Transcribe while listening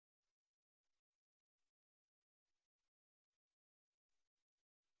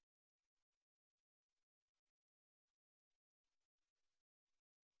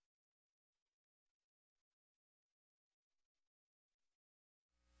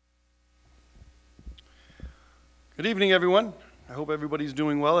Good evening, everyone. I hope everybody's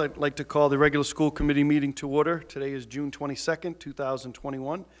doing well. I'd like to call the regular school committee meeting to order. Today is June 22nd,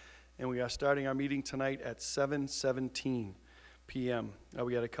 2021, and we are starting our meeting tonight at 7:17 p.m.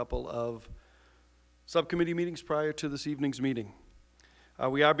 We had a couple of subcommittee meetings prior to this evening's meeting.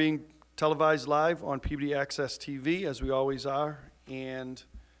 We are being televised live on Peabody Access TV, as we always are, and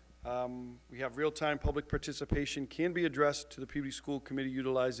we have real-time public participation can be addressed to the Peabody School Committee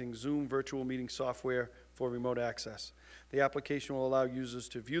utilizing Zoom virtual meeting software for remote access. The application will allow users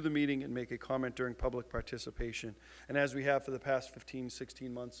to view the meeting and make a comment during public participation. And as we have for the past 15,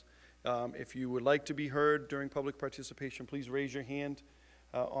 16 months, if you would like to be heard during public participation, please raise your hand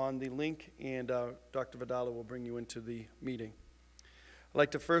on the link, and Dr. Vidala will bring you into the meeting. I'd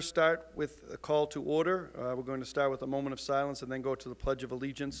like to first start with a call to order. We're going to start with a moment of silence and then go to the Pledge of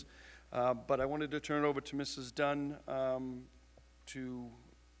Allegiance. But I wanted to turn it over to Mrs. Dunn to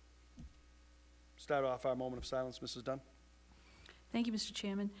start off our moment of silence. Mrs. Dunn. Thank you, Mr.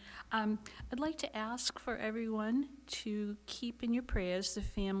 Chairman. I'd like to ask for everyone to keep in your prayers the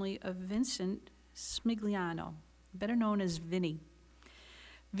family of Vincent Smigliano, better known as Vinny.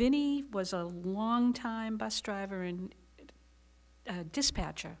 Vinny was a longtime bus driver and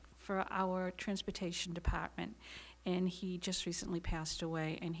dispatcher for our transportation department, and he just recently passed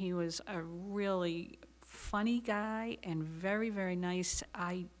away, and he was a really funny guy and very, very nice.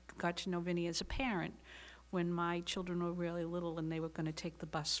 I got to know Vinny as a parent when my children were really little and they were going to take the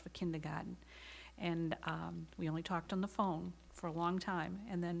bus for kindergarten, and we only talked on the phone for a long time,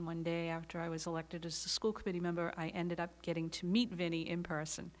 and then one day after I was elected as the school committee member, I ended up getting to meet Vinny in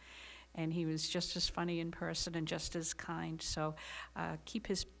person. And he was just as funny in person and just as kind. So keep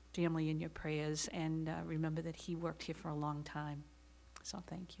his family in your prayers, and remember that he worked here for a long time. So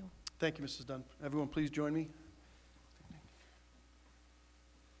thank you. Thank you, Mrs. Dunn. Everyone, please join me.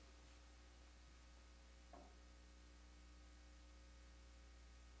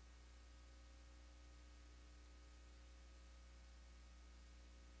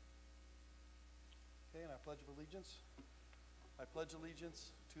 Okay, and our Pledge of Allegiance. I pledge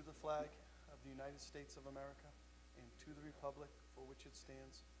allegiance to the flag of the United States of America and to the republic for which it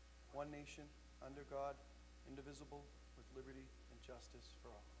stands, one nation, under God, indivisible, with liberty and justice for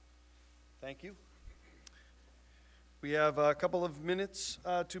all. Thank you. We have a couple of minutes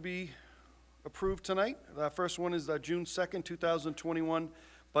to be approved tonight. The first one is the June 2nd, 2021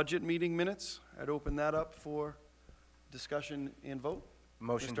 budget meeting minutes. I'd open that up for discussion and vote.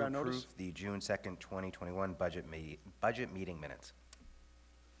 Motion to approve Arnottis. the June 2nd, 2021 budget meeting minutes.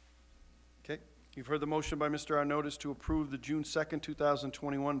 Okay, you've heard the motion by Mr. Arnottis to approve the June 2nd,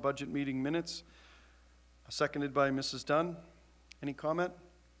 2021 budget meeting minutes, seconded by Mrs. Dunn. Any comment?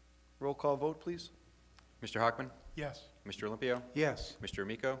 Roll call vote, please. Mr. Hockman? Yes. Mr. Olympio? Yes. Mr.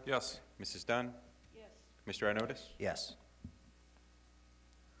 Amico? Yes. Mrs. Dunn? Yes. Mr. Arnottis? Yes.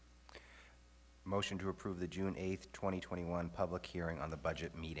 Motion to approve the June 8th, 2021 public hearing on the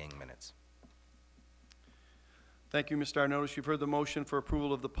budget meeting minutes. Thank you, Mr. Arnottis. You've heard the motion for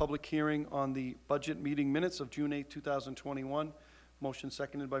approval of the public hearing on the budget meeting minutes of June 8th, 2021. Motion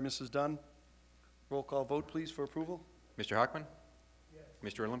seconded by Mrs. Dunn. Roll call vote, please, for approval. Mr. Hockman? Yes.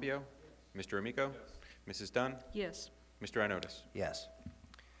 Mr. Olympio? Yes. Mr. Amico? Yes. Mrs. Dunn? Yes. Mr. Arnottis? Yes.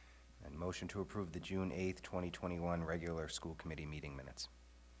 And motion to approve the June 8th, 2021 regular school committee meeting minutes.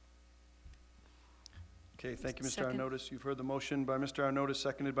 Okay, thank you, Mr. Second. Arnottis. You've heard the motion by Mr. Arnottis,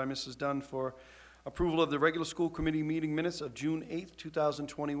 seconded by Mrs. Dunn for approval of the regular school committee meeting minutes of June 8th,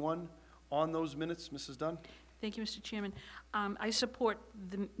 2021. On those minutes, Mrs. Dunn? Thank you, Mr. Chairman. I support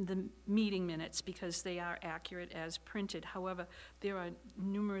the meeting minutes because they are accurate as printed. However, there are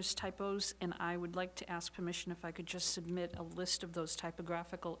numerous typos, and I would like to ask permission if I could just submit a list of those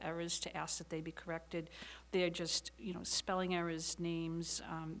typographical errors to ask that they be corrected. They're just, spelling errors, names,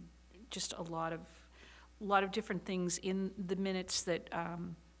 just a lot of different things in the minutes that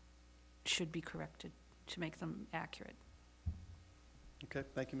should be corrected to make them accurate. Okay,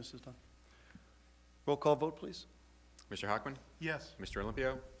 thank you, Mrs. Dunn. Roll call vote, please. Mr. Hockman? Yes. Mr.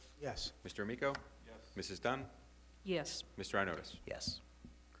 Olympio? Yes. Mr. Amico? Yes. Mrs. Dunn? Yes. Mr. Arnottis? Yes.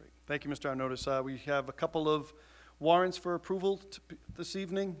 Great. Thank you, Mr. Arnottis. We have a couple of warrants for approval this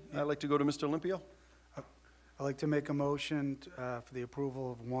evening. I'd like to go to Mr. Olympio. I'd like to make a motion for the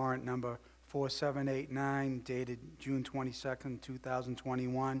approval of warrant number 4789 dated June 22nd,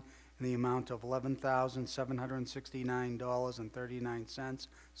 2021 in the amount of $11,769.39,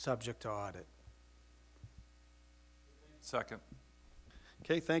 subject to audit. Second.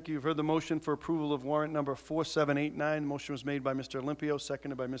 Okay, thank you. You've heard the motion for approval of warrant number 4789. The motion was made by Mr. Olympio,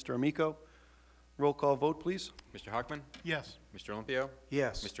 seconded by Mr. Amico. Roll call vote, please. Mr. Hockman? Yes. Mr. Olympio?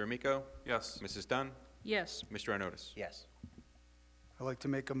 Yes. Mr. Amico? Yes. Mrs. Dunn? Yes. Mr. Arnottis? Yes. I'd like to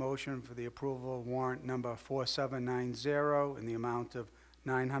make a motion for the approval of warrant number 4790 in the amount of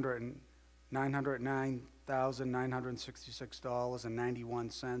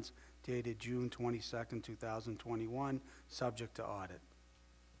 $909,966.91 dated June 22nd, 2021, subject to audit.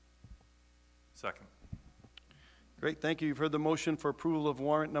 Second. Great, thank you. You've heard the motion for approval of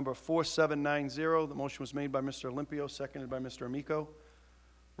warrant number 4790. The motion was made by Mr. Olympio, seconded by Mr. Amico.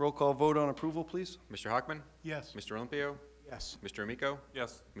 Roll call vote on approval, please. Mr. Hockman? Yes. Mr. Olympio? Yes. Mr. Amico?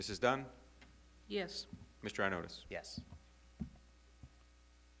 Yes. Mrs. Dunn? Yes. Mr. Arnottis? Yes.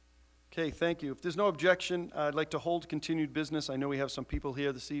 Okay, thank you. If there's no objection, I'd like to hold continued business. I know we have some people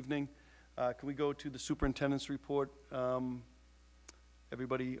here this evening. Can we go to the superintendent's report?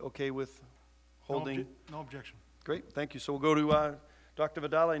 Everybody okay with holding? No objection. Great, thank you. So we'll go to Dr.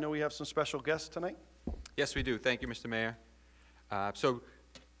 Vidal. I know we have some special guests tonight. Yes, we do. Thank you, Mr. Mayor. So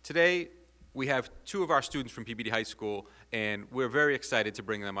today, we have two of our students from Peabody High School, and we're very excited to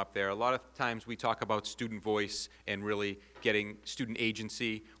bring them up there. A lot of times we talk about student voice and really getting student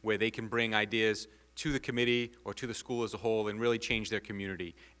agency where they can bring ideas to the committee or to the school as a whole and really change their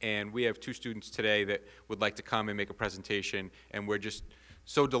community. And we have two students today that would like to come and make a presentation, and we're just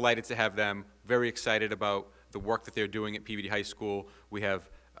so delighted to have them, very excited about the work that they're doing at Peabody High School. We have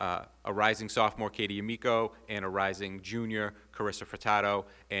a rising sophomore, Katie Amico, and a rising junior, Carissa Furtado,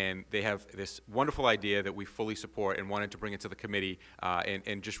 and they have this wonderful idea that we fully support and wanted to bring it to the committee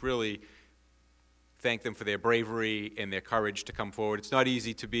and just really thank them for their bravery and their courage to come forward. It's not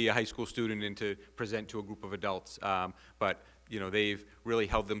easy to be a high school student and to present to a group of adults, but you know, they've really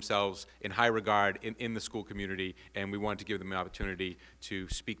held themselves in high regard in the school community, and we wanted to give them an opportunity to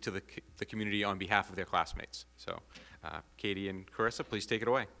speak to the community on behalf of their classmates. So, Katie and Carissa, please take it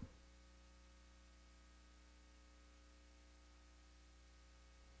away.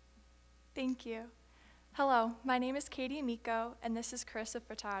 Thank you. Hello, my name is Katie Amico, and this is Carissa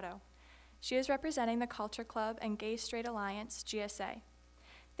Furtado. She is representing the Culture Club and Gay Straight Alliance, GSA.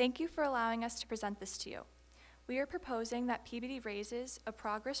 Thank you for allowing us to present this to you. We are proposing that Peabody raises a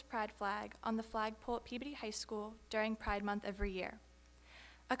Progress Pride flag on the flagpole at Peabody High School during Pride Month every year.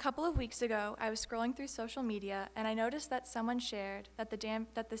 A couple of weeks ago, I was scrolling through social media and I noticed that someone shared that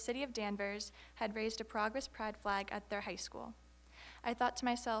the city of Danvers had raised a Progress Pride flag at their high school. I thought to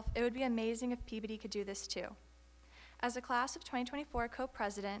myself, it would be amazing if Peabody could do this too. As a class of 2024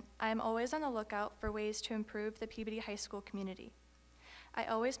 co-president, I am always on the lookout for ways to improve the Peabody High School community. I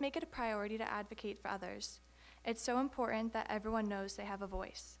always make it a priority to advocate for others. It's so important that everyone knows they have a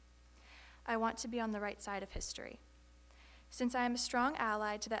voice. I want to be on the right side of history. Since I am a strong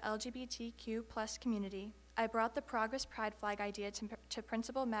ally to the LGBTQ+ community, I brought the Progress Pride flag idea to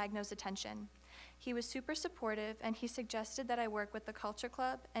Principal Magno's attention. He was super supportive, and he suggested that I work with the Culture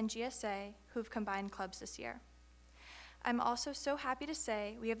Club and GSA, who've combined clubs this year. I'm also so happy to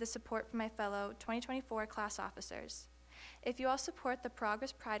say we have the support from my fellow 2024 class officers. If you all support the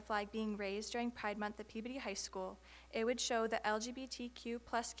Progress Pride flag being raised during Pride Month at Peabody High School, it would show the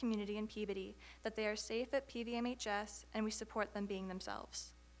LGBTQ+ community in Peabody that they are safe at PVMHS and we support them being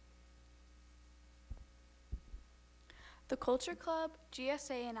themselves. The Culture Club,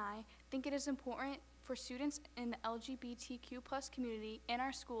 GSA, and I think it is important for students in the LGBTQ+ community in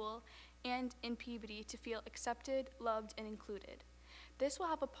our school and in Peabody to feel accepted, loved, and included. This will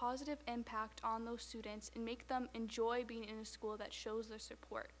have a positive impact on those students and make them enjoy being in a school that shows their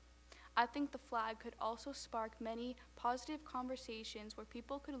support. I think the flag could also spark many positive conversations where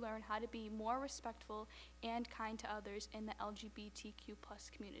people could learn how to be more respectful and kind to others in the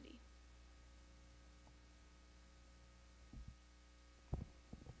LGBTQ+ community.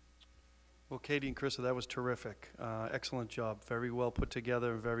 Well, Katie and Carissa, that was terrific. Excellent job. Very well put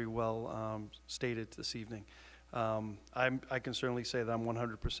together, very well stated this evening. I can certainly say that I'm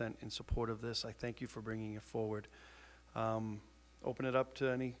 100% in support of this. I thank you for bringing it forward. Open it up to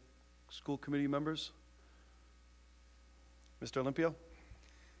any school committee members. Mr. Olympio?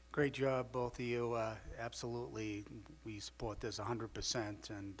 Great job, both of you. Absolutely, we support this 100%,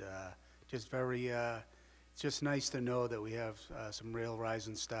 and just very, it's just nice to know that we have some real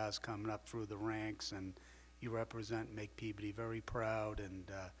rising stars coming up through the ranks, and you represent and make Peabody very proud,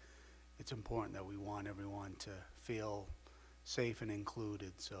 and it's important that we want everyone to feel safe and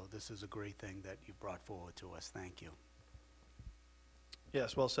included. So this is a great thing that you've brought forward to us. Thank you.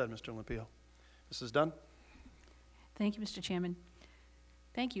 Yes, well said, Mr. Olympio. Mrs. Dunn? Thank you, Mr. Chairman.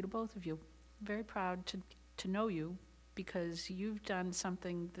 Thank you to both of you. Very proud to know you because you've done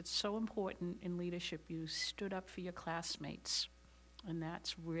something that's so important in leadership. You stood up for your classmates, and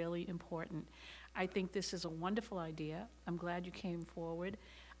that's really important. I think this is a wonderful idea. I'm glad you came forward.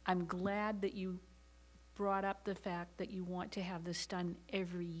 I'm glad that you brought up the fact that you want to have this done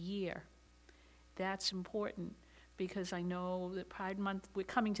every year. That's important, because I know that Pride Month, we're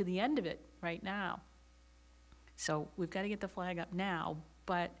coming to the end of it right now. So we've got to get the flag up now,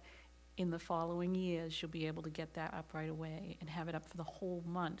 but in the following years, you'll be able to get that up right away and have it up for the whole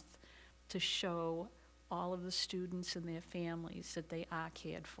month to show all of the students and their families that they are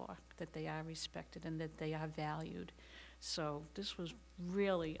cared for, that they are respected, and that they are valued. So this was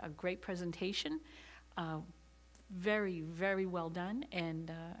really a great presentation. Very, very well done.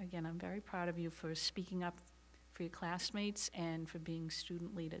 And again, I'm very proud of you for speaking up for your classmates and for being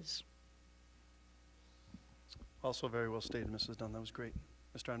student leaders. Also very well stated, Mrs. Dunn. That was great.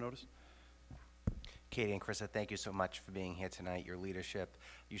 Mr. Arnottis? Katie and Krista, thank you so much for being here tonight, your leadership.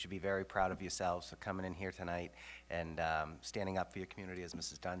 You should be very proud of yourselves for coming in here tonight and standing up for your community, as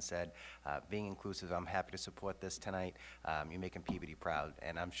Mrs. Dunn said. Being inclusive, I'm happy to support this tonight. You're making Peabody proud,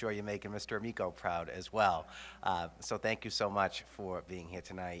 and I'm sure you're making Mr. Amico proud as well. So thank you so much for being here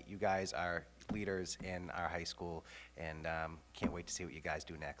tonight. You guys are leaders in our high school, and can't wait to see what you guys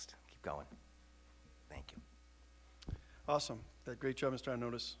do next. Keep going. Thank you. Awesome. Great job, Mr.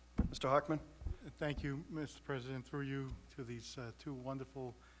 Arnottis. Mr. Hockman? Thank you, Mr. President, through you to these two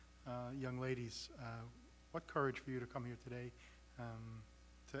wonderful young ladies. What courage for you to come here today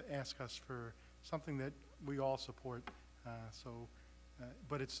to ask us for something that we all support.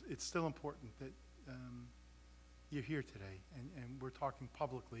 But it's still important that you're here today, and we're talking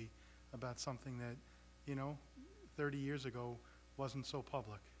publicly about something that, 30 years ago wasn't so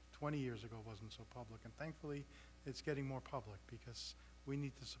public, 20 years ago wasn't so public, and thankfully it's getting more public because we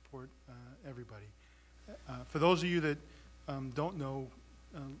need to support everybody. For those of you that don't know,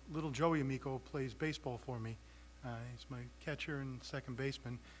 little Joey Amico plays baseball for me. He's my catcher and second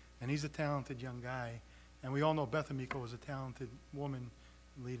baseman, and he's a talented young guy. And we all know Beth Amico is a talented woman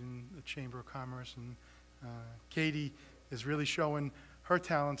leading the Chamber of Commerce. And Katie is really showing her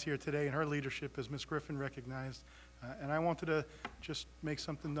talents here today and her leadership, as Ms. Griffin recognized. And I wanted to just make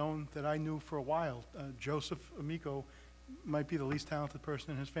something known that I knew for a while. Joseph Amico might be the least talented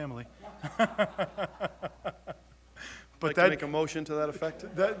person in his family. But like to make a motion to that effect?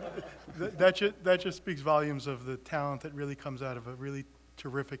 That just speaks volumes of the talent that really comes out of a really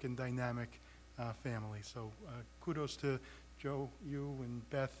terrific and dynamic family. So kudos to Joe, you, and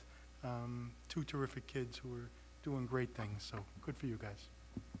Beth, two terrific kids who are doing great things. So good for you guys.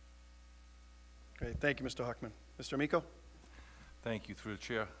 Great. Thank you, Mr. Hockman. Mr. Amico? Thank you, through the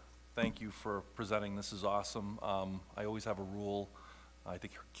chair. Thank you for presenting. This is awesome. I always have a rule. I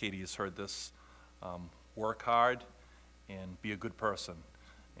think Katie has heard this. Work hard and be a good person.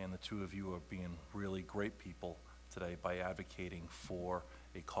 And the two of you are being really great people today by advocating for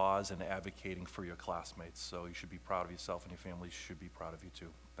a cause and advocating for your classmates. So you should be proud of yourself, and your families should be proud of you too.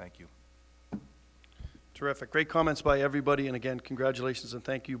 Thank you. Terrific. Great comments by everybody. And again, congratulations and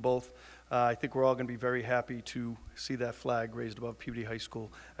thank you both. I think we're all going to be very happy to see that flag raised above Peabody High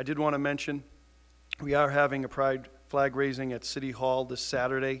School. I did want to mention we are having a Pride flag raising at City Hall this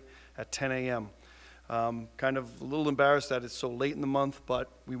Saturday at 10 a.m. Kind of a little embarrassed that it's so late in the month, but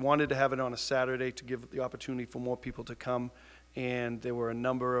we wanted to have it on a Saturday to give the opportunity for more people to come. And there were a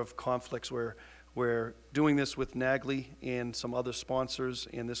number of conflicts where we're doing this with NAGLY and some other sponsors,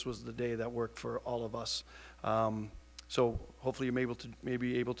 and this was the day that worked for all of us. So hopefully you're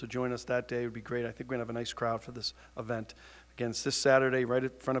maybe able to join us that day. It would be great. I think we're going to have a nice crowd for this event. Again, it's this Saturday right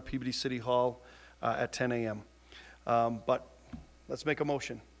in front of Peabody City Hall at 10 a.m. But let's make a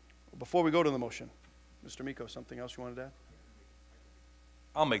motion. Before we go to the motion, Mr. Amico, something else you wanted to add?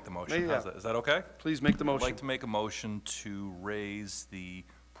 I'll make the motion. Yeah. Is that okay? Please make the motion. I'd like to make a motion to raise the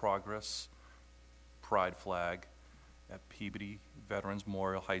Progress Pride flag at Peabody Veterans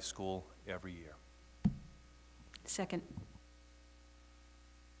Memorial High School every year. Second.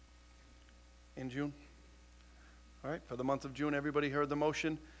 In June? All right, for the month of June, everybody heard the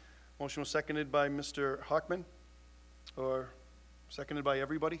motion. Motion was seconded by Mr. Hockman, or seconded by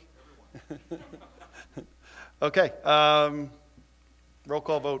everybody? Okay, roll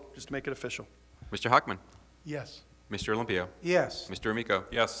call vote, just to make it official. Mr. Hockman? Yes. Mr. Olympio? Yes. Mr. Amico?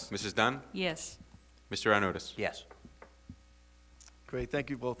 Yes. Mrs. Dunn? Yes. Mr. Arnottis? Yes. Great, thank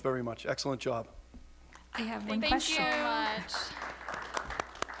you both very much. Excellent job. I have one Thank question. you so much.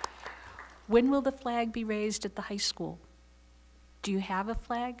 When will the flag be raised at the high school? Do you have a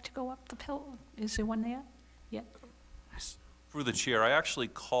flag to go up the hill? Is there one there? Yet? Through the chair, I actually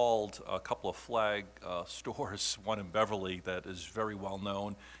called a couple of flag stores, one in Beverly that is very well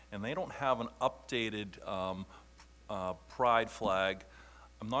known, and they don't have an updated Pride flag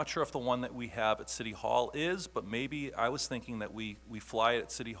I'm not sure if the one that we have at City Hall is, but maybe I was thinking that we fly it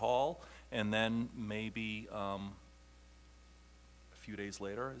at City Hall and then maybe a few days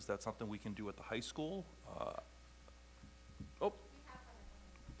later. Is that something we can do at the high school? Oh,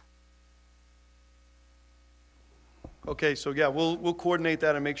 Okay, so yeah, we'll coordinate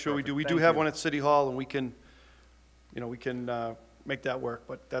that and make sure we do. Perfect, We do thank have you. one at City Hall, and we can, make that work,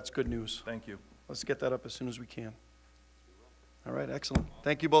 but that's good news. thank you. Let's get that up as soon as we can. All right, excellent.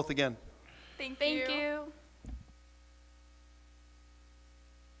 Thank you both again. Thank you.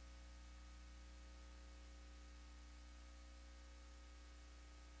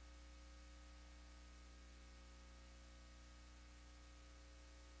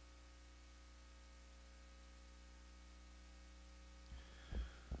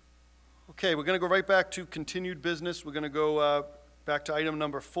 Okay, we're going to go right back to continued business. We're going to go back to item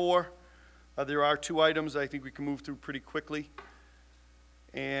number 4. There are 2 items I think we can move through pretty quickly.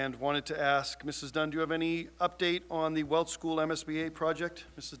 And wanted to ask, Mrs. Dunn, do you have any update on the Welch School MSBA project?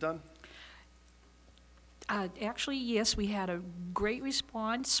 Mrs. Dunn? Actually, yes, we had a great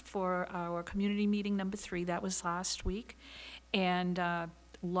response for our community meeting number 3. That was last week. And a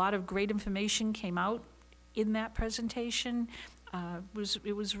lot of great information came out in that presentation.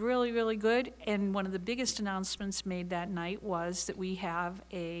 It was really, really good. And one of the biggest announcements made that night was that we have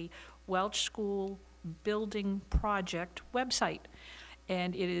a Welch School building project website.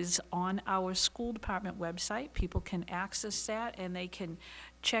 And it is on our school department website. People can access that, and they can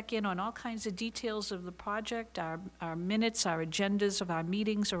check in on all kinds of details of the project. Our minutes, our agendas of our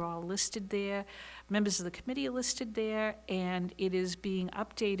meetings are all listed there. Members of the committee are listed there, and it is being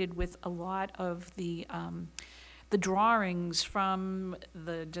updated with a lot of the drawings from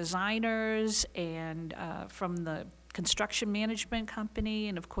the designers and from the construction management company,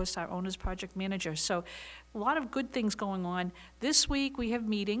 and of course our owner's project manager. So a lot of good things going on. This week we have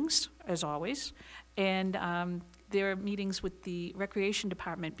meetings, as always, and there are meetings with the recreation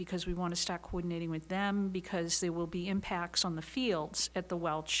department because we want to start coordinating with them because there will be impacts on the fields at the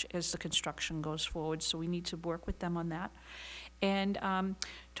Welch as the construction goes forward, so we need to work with them on that. And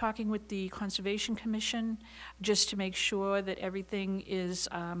talking with the Conservation Commission just to make sure that everything is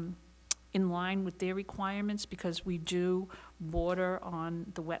in line with their requirements, because we do border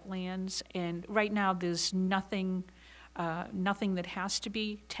on the wetlands, and right now there's nothing that has to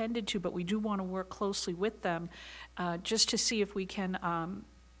be tended to, but we do want to work closely with them just to see if we can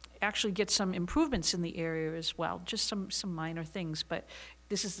actually get some improvements in the area as well, just some minor things, but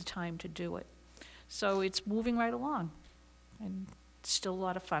this is the time to do it. So it's moving right along, and it's still a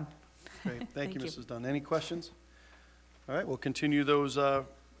lot of fun. Great, thank you, Mrs. Dunn. Any questions? All right, we'll continue those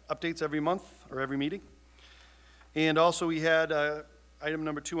updates every month or every meeting. And also we had item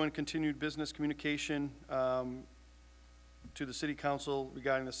number 2 on continued business communication to the City Council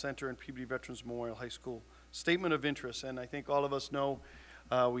regarding the Center and Peabody Veterans Memorial High School statement of interest. And I think all of us know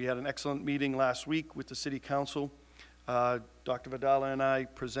we had an excellent meeting last week with the City Council. Dr. Vidala and I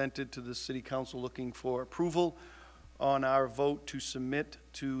presented to the City Council looking for approval on our vote to submit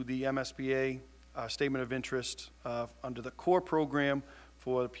to the MSBA statement of interest under the core program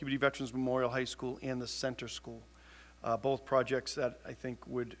for the Peabody Veterans Memorial High School and the Center School. Both projects that I think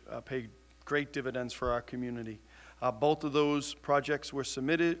would pay great dividends for our community. Both of those projects were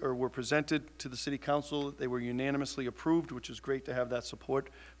submitted or were presented to the City Council. They were unanimously approved, which is great to have that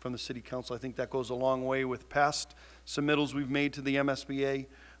support from the City Council. I think that goes a long way with past submittals we've made to the MSBA,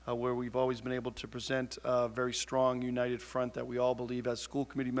 where we've always been able to present a very strong, united front that we all believe as school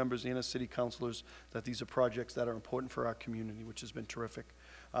committee members and as city councilors that these are projects that are important for our community, which has been terrific.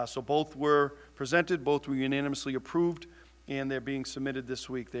 So both were presented, both were unanimously approved, and they're being submitted this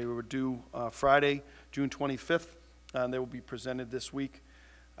week. They were due Friday, June 25th, and they will be presented this week.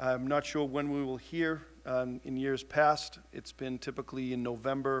 I'm not sure when we will hear. In years past, it's been typically in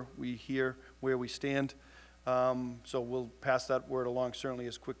November we hear where we stand. So we'll pass that word along certainly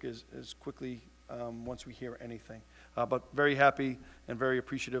as quickly once we hear anything. But very happy and very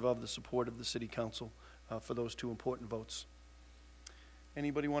appreciative of the support of the City Council for those 2 important votes.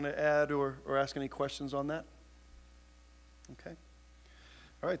 Anybody want to add or ask any questions on that? Okay.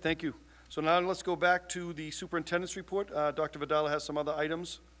 All right, thank you. So now let's go back to the superintendent's report. Dr. Vidala has some other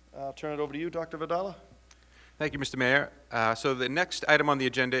items. I'll turn it over to you, Dr. Vidala. Thank you, Mr. Mayor. So the next item on the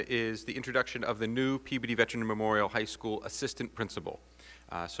agenda is the introduction of the new Peabody Veteran Memorial High School Assistant Principal.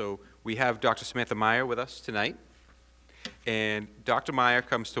 So we have Dr. Samantha Meyer with us tonight. And Dr. Meyer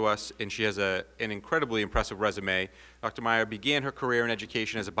comes to us, and she has an incredibly impressive resume. Dr. Meyer began her career in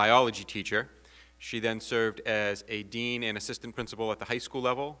education as a biology teacher. She then served as a dean and assistant principal at the high school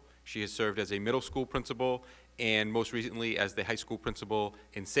level. She has served as a middle school principal and most recently as the high school principal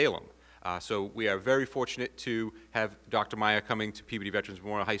in Salem. So we are very fortunate to have Dr. Meyer coming to Peabody Veterans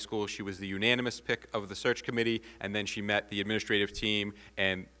Memorial High School. She was the unanimous pick of the search committee, and then she met the administrative team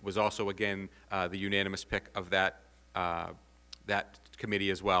and was also, again, the unanimous pick of that committee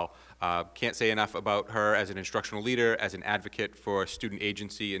as well. Can't say enough about her as an instructional leader, as an advocate for student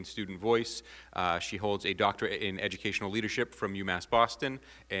agency and student voice. She holds a doctorate in educational leadership from UMass Boston,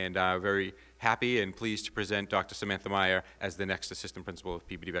 and very happy and pleased to present Dr. Samantha Meyer as the next assistant principal of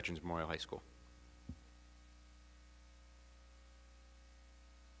Peabody Veterans Memorial High School.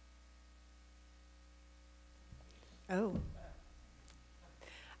 Oh.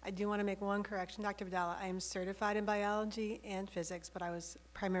 I do want to make one correction, Dr. Vidala. I am certified in biology and physics, but I was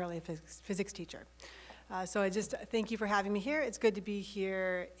primarily a physics teacher. So I just thank you for having me here. It's good to be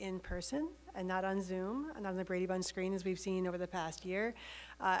here in person and not on Zoom and on the Brady Bunch screen as we've seen over the past year.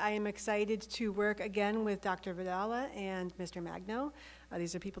 I am excited to work again with Dr. Vidala and Mr. Magno.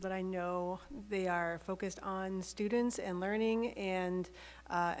 These are people that I know. They are focused on students and learning and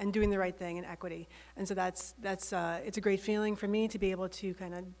doing the right thing and equity. And so it's a great feeling for me to be able to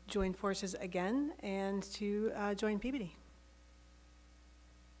kind of join forces again and to join Peabody.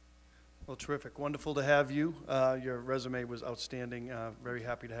 Well, terrific. Wonderful to have you. Your resume was outstanding. Very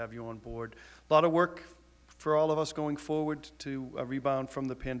happy to have you on board. A lot of work for all of us going forward to rebound from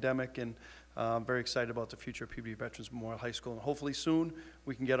the pandemic, and very excited about the future of Peabody Veterans Memorial High School. And hopefully soon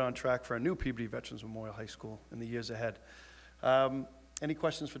we can get on track for a new Peabody Veterans Memorial High School in the years ahead. Any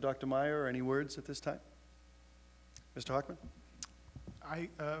questions for Dr. Meyer or any words at this time? Mr. Hockman?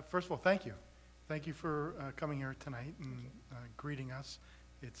 First of all, thank you. Thank you for coming here tonight and greeting us.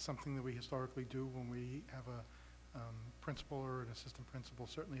 It's something that we historically do when we have a principal or an assistant principal,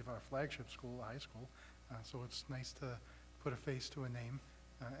 certainly of our flagship school, high school. So it's nice to put a face to a name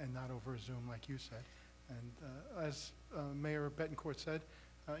and not over a Zoom like you said. And as Mayor Betancourt said,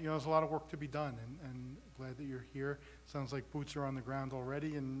 there's a lot of work to be done, and glad that you're here. Sounds like boots are on the ground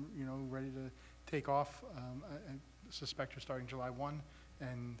already and, ready to take off. I suspect you're starting July 1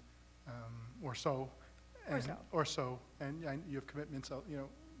 and or so. And you have commitments,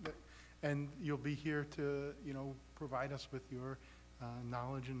 and you'll be here to, provide us with your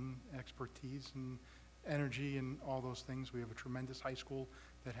knowledge and expertise and energy and all those things. We have a tremendous high school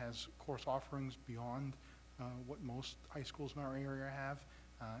that has course offerings beyond what most high schools in our area have,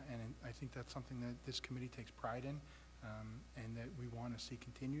 and I think that's something that this committee takes pride in, and that we want to see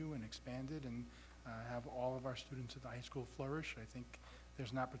continue and expanded and have all of our students at the high school flourish. I think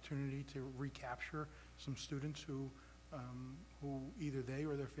there's an opportunity to recapture some students who either they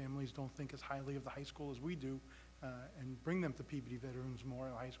or their families don't think as highly of the high school as we do, and bring them to Peabody Veterans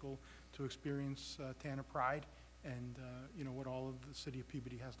Memorial High School to experience Tanner pride and what all of the city of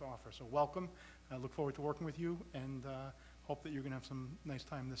Peabody has to offer. So welcome. I look forward to working with you, and hope that you're going to have some nice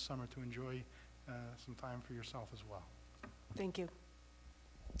time this summer to enjoy some time for yourself as well. Thank you.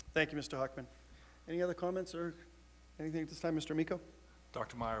 Thank you, Mr. Hockman. Any other comments or anything at this time, Mr. Amico?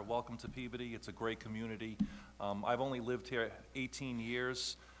 Dr. Meyer, welcome to Peabody. It's a great community. I've only lived here 18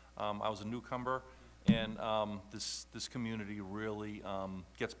 years. I was a newcomer, and this community really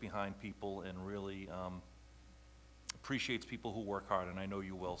gets behind people and really appreciates people who work hard, and I know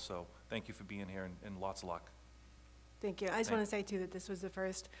you will. So thank you for being here, and lots of luck. Thank you. I just want to say, too, that this was the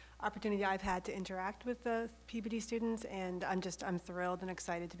first opportunity I've had to interact with the Peabody students, and I'm thrilled and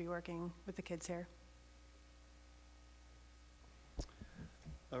excited to be working with the kids here.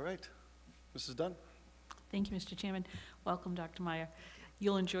 All right. Mrs. Dunn? Thank you, Mr. Chairman. Welcome, Dr. Meyer.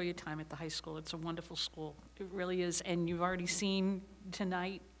 You'll enjoy your time at the high school. It's a wonderful school. It really is. And you've already seen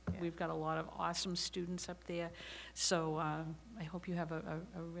tonight, we've got a lot of awesome students up there. So I hope you have a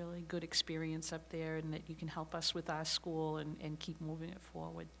really good experience up there and that you can help us with our school and keep moving it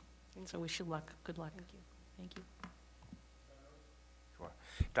forward. So wish you luck. Good luck. Thank you. Thank you. Sure.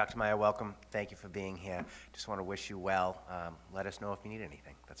 Dr. Meyer, welcome. Thank you for being here. Just want to wish you well. Let us know if you need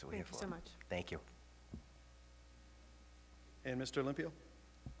anything. That's what we're here for. Thank you so much. Thank you. And Mr. Olympio?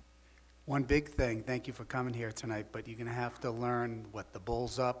 One big thing, thank you for coming here tonight, but you're going to have to learn what the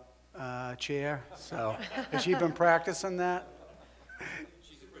bulls up chair. So has she been practicing that?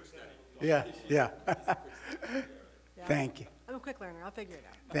 She's a quick study. Yeah. Yeah. Thank you. I'm a quick learner. I'll figure it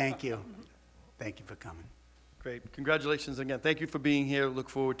out. Thank you. Thank you for coming. Great. Congratulations again. Thank you for being here. Look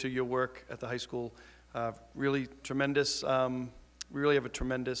forward to your work at the high school. Really tremendous. We really have a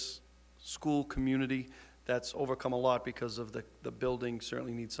tremendous school community that's overcome a lot because of the building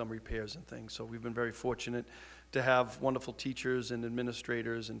certainly needs some repairs and things. So we've been very fortunate to have wonderful teachers and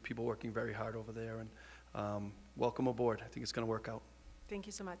administrators and people working very hard over there. And welcome aboard. I think it's going to work out. Thank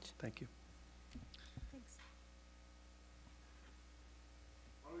you so much. Thank you. Thanks.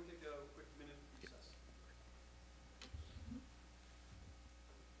 Why don't we take a quick minute recess?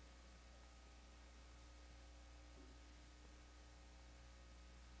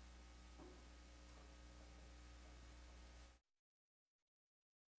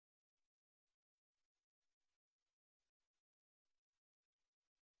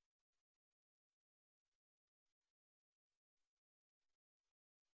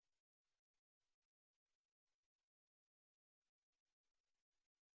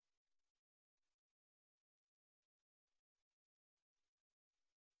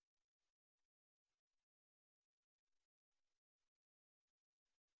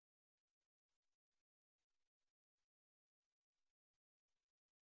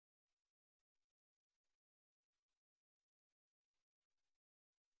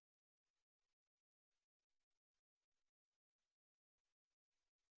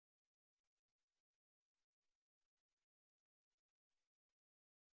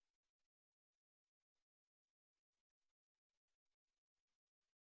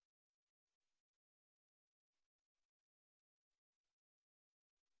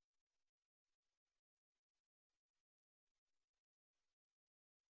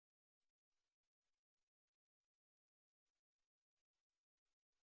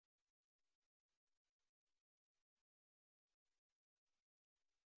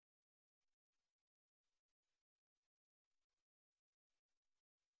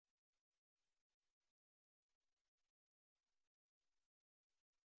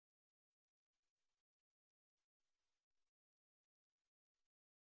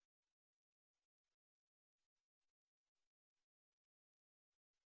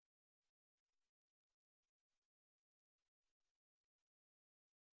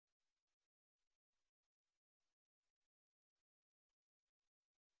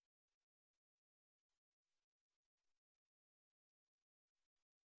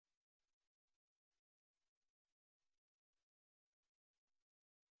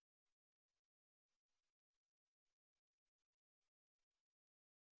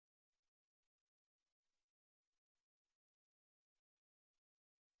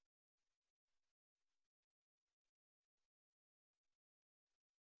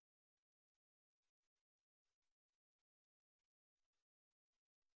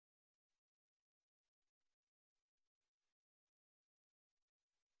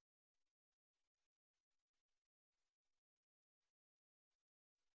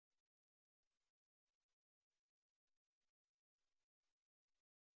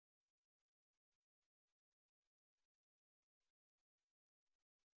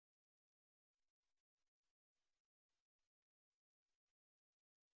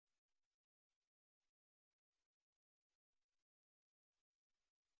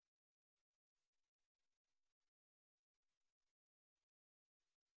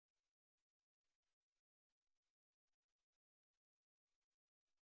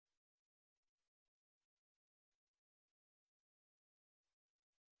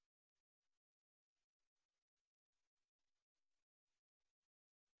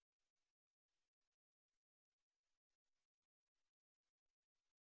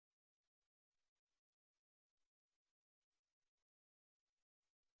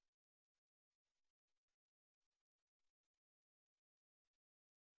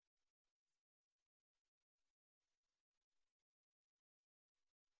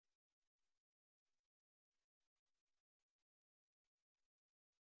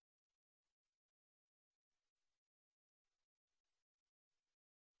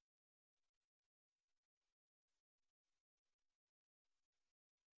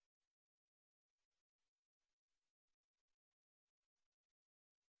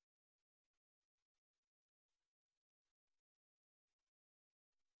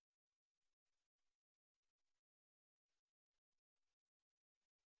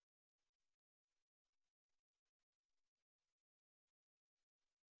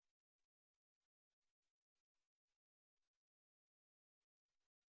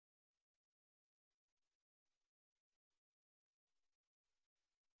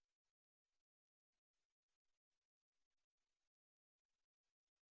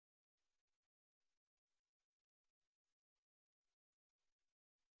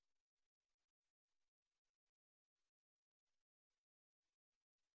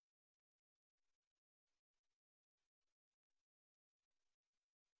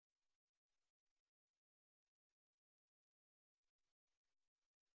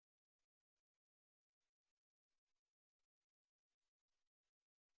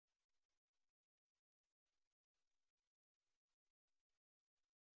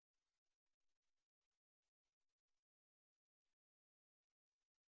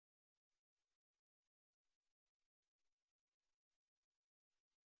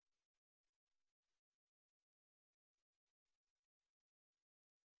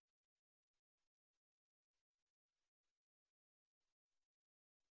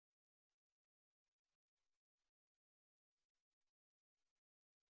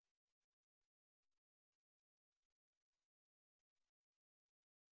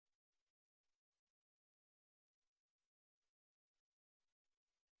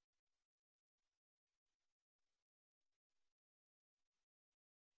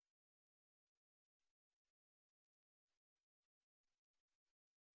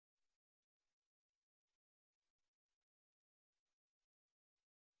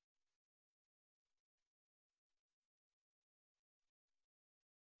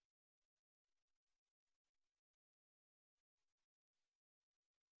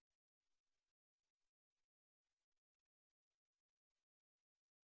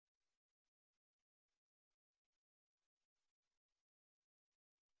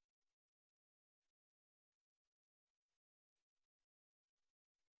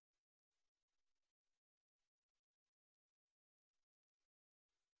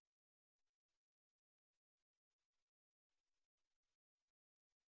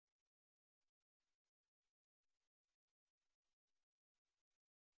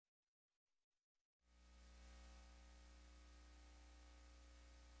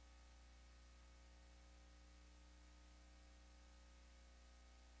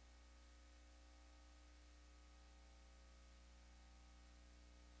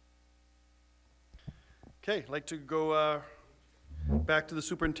 Okay, I'd like to go back to the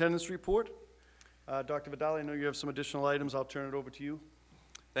superintendent's report. Dr. Vidal, I know you have some additional items. I'll turn it over to you.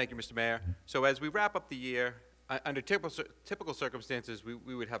 Thank you, Mr. Mayor. So as we wrap up the year, under typical circumstances,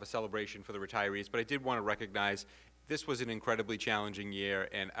 we would have a celebration for the retirees, but I did want to recognize this was an incredibly challenging year,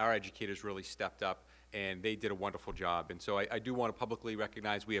 and our educators really stepped up, and they did a wonderful job. And so I do want to publicly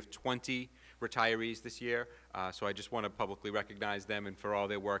recognize we have 20 retirees this year, so I just want to publicly recognize them and for all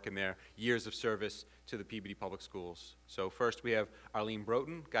their work and their years of service to the Peabody Public Schools. So first we have Arlene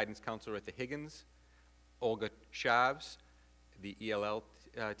Broughton, guidance counselor at the Higgins, Olga Shavs, the ELL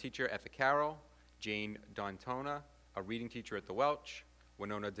teacher at the Carroll, Jane Dontona, a reading teacher at the Welch,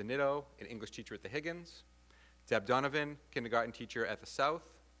 Winona Donito, an English teacher at the Higgins, Deb Donovan, kindergarten teacher at the South,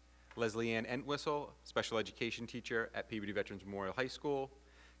 Leslie Ann Entwistle, special education teacher at Peabody Veterans Memorial High School,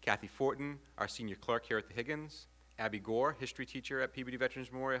 Kathy Fortin, our senior clerk here at the Higgins, Abby Gore, history teacher at Peabody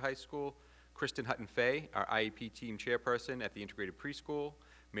Veterans Memorial High School, Kristen Hutton-Fay, our IEP team chairperson at the integrated preschool,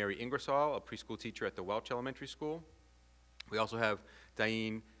 Mary Ingersoll, a preschool teacher at the Welch Elementary School. We also have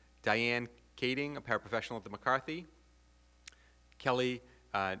Diane Kading, a paraprofessional at the McCarthy, Kelly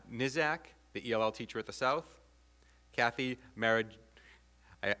Nizak, the ELL teacher at the South, Kathy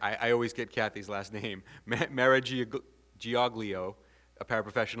I always get Kathy's last name, Giaglio, a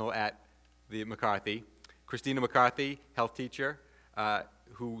paraprofessional at the McCarthy, Christina McCarthy, health teacher,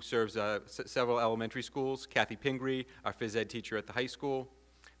 who serves several elementary schools, Kathy Pingree, our phys ed teacher at the high school,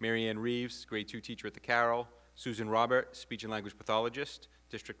 Marianne Reeves, grade 2 teacher at the Carroll, Susan Robert, speech and language pathologist,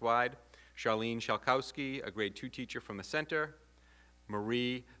 district-wide, Charlene Shalkowski, a grade 2 teacher from the center,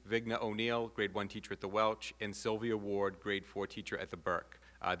 Marie Vigna O'Neill, grade 1 teacher at the Welch, and Sylvia Ward, grade 4 teacher at the Burke.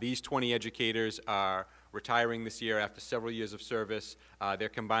 These 20 educators are retiring this year after several years of service. Their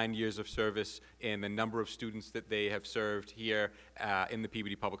combined years of service and the number of students that they have served here in the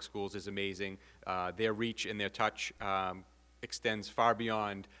Peabody Public Schools is amazing. Their reach and their touch extends far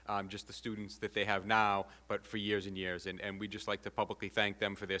beyond just the students that they have now, but for years and years. And we'd just like to publicly thank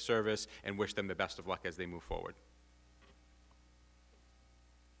them for their service and wish them the best of luck as they move forward.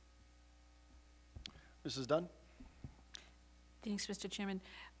 Mrs. Dunn? Thanks, Mr. Chairman.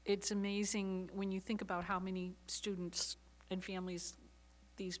 It's amazing when you think about how many students and families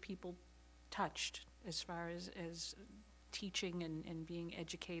these people touched as far as teaching and being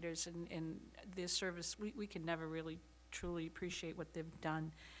educators and their service. We can never really truly appreciate what they've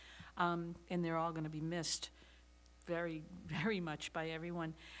done. And they're all going to be missed very, very much by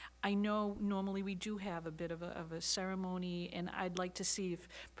everyone. I know normally we do have a bit of a ceremony, and I'd like to see if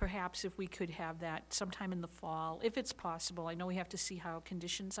perhaps if we could have that sometime in the fall, if it's possible. I know we have to see how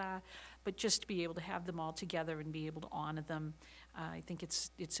conditions are, but just to be able to have them all together and be able to honor them, I think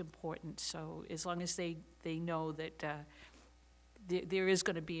it's important. So as long as they know that there is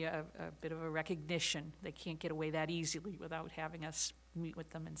going to be a bit of a recognition, they can't get away that easily without having us meet with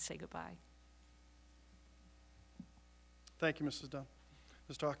them and say goodbye. Thank you, Mrs. Dunn.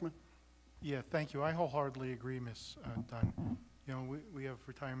 Mr. Hockman? Yeah, thank you. I wholeheartedly agree, Ms. Dunn. You know, we have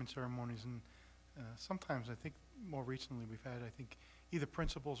retirement ceremonies, and sometimes I think more recently we've had, I think, either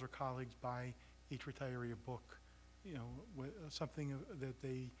principals or colleagues buy each retiree a book, you know, something that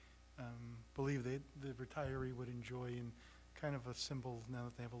they believe the retiree would enjoy, and kind of a symbol now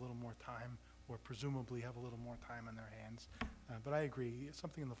that they have a little more time, or presumably have a little more time on their hands. But I agree,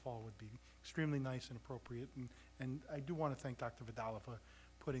 something in the fall would be extremely nice and appropriate, and I do want to thank Dr. Vidal for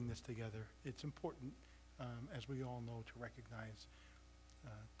putting this together. It's important, as we all know, to recognize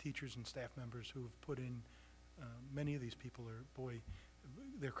teachers and staff members who have put in, many of these people are, boy,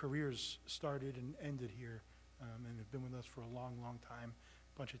 their careers started and ended here, and have been with us for a long, long time,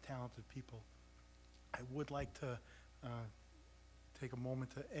 a bunch of talented people. I would like to take a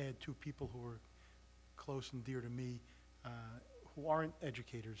moment to add two people who are close and dear to me, who aren't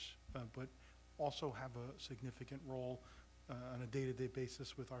educators, but also have a significant role on a day-to-day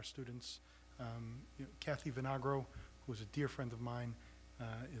basis with our students. You know, Kathy Vinagro, who is a dear friend of mine,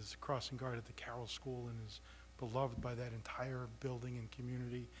 is crossing guard at the Carroll School and is beloved by that entire building and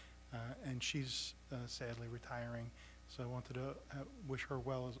community, and she's sadly retiring. So I wanted to wish her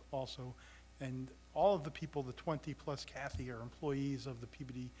well as also. And all of the people, the 20 plus Kathy, are employees of the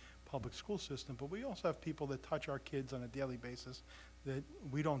Peabody Public School System, but we also have people that touch our kids on a daily basis that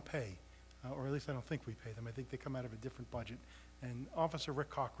we don't pay, or at least I don't think we pay them. I think they come out of a different budget. And Officer Rick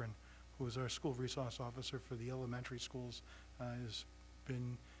Cochran, who is our school resource officer for the elementary schools, has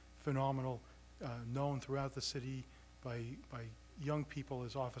been phenomenal, known throughout the city by young people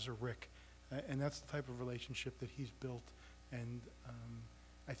as Officer Rick. And that's the type of relationship that he's built. And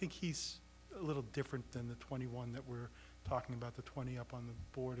I think he's a little different than the 21 that we're talking about, the 20 up on the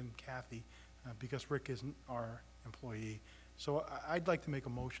board and Kathy. because Rick isn't our employee. So I'd like to make a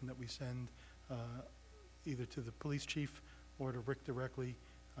motion that we send either to the police chief or to Rick directly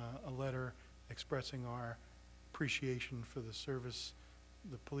a letter expressing our appreciation for the service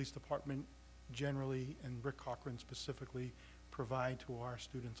the police department generally and Rick Cochran specifically provide to our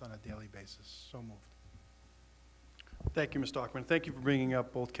students on a daily basis. So moved. Thank you, Mr. Hockman. Thank you for bringing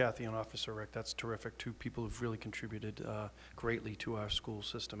up both Kathy and Officer Rick. That's terrific. Two people who've really contributed greatly to our school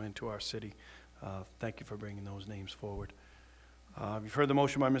system and to our city. Thank you for bringing those names forward. You've heard the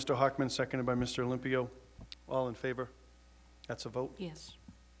motion by Mr. Hockman, seconded by Mr. Olympio. All in favor? That's a vote. Yes.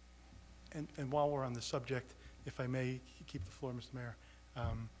 And while we're on the subject, if I may keep the floor, Mr. Mayor,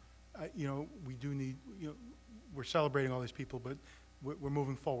 you know, we do need, you know, we're celebrating all these people, but we're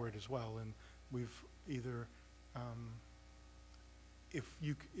moving forward as well. And we've either,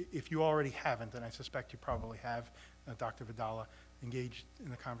 if you already haven't, and I suspect you probably have, Dr. Vidala, engaged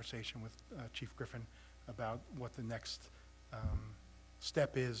in a conversation with Chief Griffin about what the next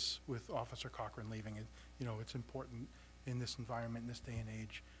step is with Officer Cochran leaving. It, you know, it's important in this environment, in this day and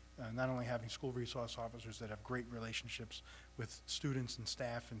age, not only having school resource officers that have great relationships with students and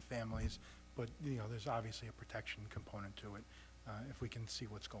staff and families, but, you know, there's obviously a protection component to it if we can see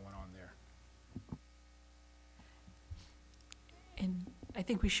what's going on there. And I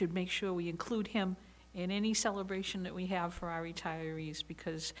think we should make sure we include him in any celebration that we have for our retirees,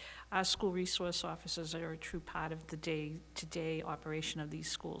 because our school resource officers are a true part of the day-to-day operation of these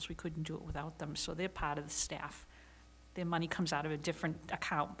schools. We couldn't do it without them, so they're part of the staff. Their money comes out of a different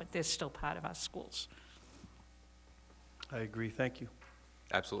account, but they're still part of our schools. I agree. Thank you.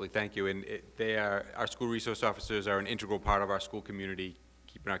 Absolutely, thank you. And our school resource officers are an integral part of our school community,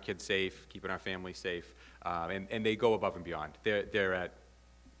 keeping our kids safe, keeping our families safe, and they go above and beyond. They're at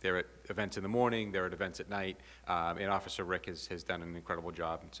events in the morning, they're at events at night, and Officer Rick has done an incredible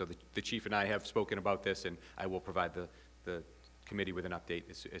job. And so the chief and I have spoken about this, and I will provide the committee with an update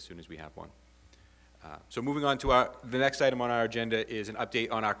as soon as we have one. So moving on to the next item on our agenda is an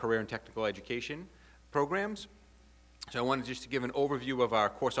update on our career and technical education programs. So I wanted just to give an overview of our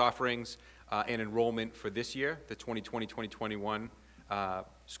course offerings and enrollment for this year, the 2020-2021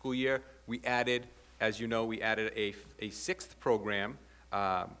 school year. We added, as you know, a sixth program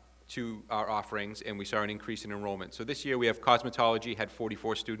to our offerings, and we saw an increase in enrollment. So this year we have cosmetology, had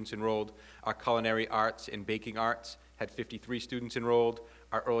 44 students enrolled. Our culinary arts and baking arts had 53 students enrolled.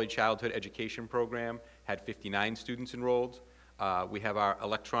 Our early childhood education program had 59 students enrolled. We have our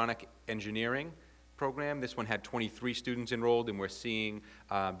electronic engineering program. This one had 23 students enrolled, and we're seeing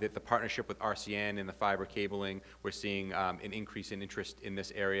that the partnership with RCN and the fiber cabling, we're seeing an increase in interest in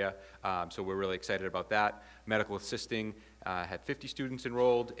this area, so we're really excited about that. Medical assisting had 50 students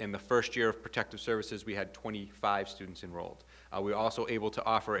enrolled. In the first year of protective services, we had 25 students enrolled. We were also able to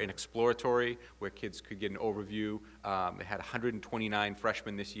offer an exploratory where kids could get an overview. It had 129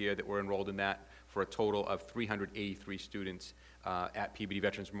 freshmen this year that were enrolled in that, for a total of 383 students at Peabody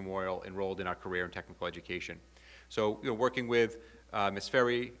Veterans Memorial enrolled in our career and technical education. So, you know, working with Ms.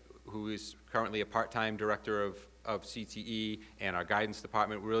 Ferry, who is currently a part-time director of CTE, and our guidance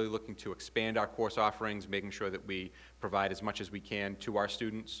department, we're really looking to expand our course offerings, making sure that we provide as much as we can to our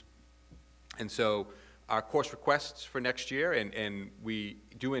students. And so our course requests for next year, and we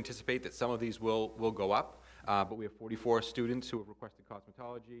do anticipate that some of these will go up, but we have 44 students who have requested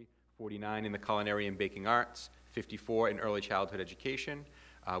cosmetology, 49 in the culinary and baking arts, 54 in early childhood education.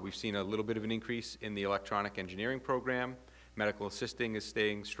 We've seen a little bit of an increase in the electronic engineering program. Medical assisting is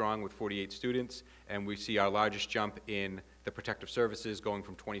staying strong with 48 students, and we see our largest jump in the protective services going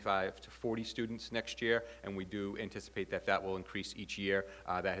from 25 to 40 students next year, and we do anticipate that that will increase each year.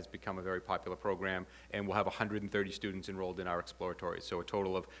 That has become a very popular program, and we'll have 130 students enrolled in our exploratory, so a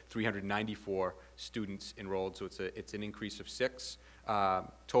total of 394 students enrolled, so it's an increase of 6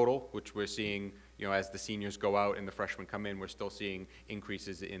 total, which we're seeing, you know, as the seniors go out and the freshmen come in, we're still seeing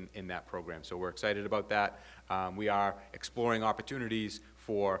increases in that program. So we're excited about that. We are exploring opportunities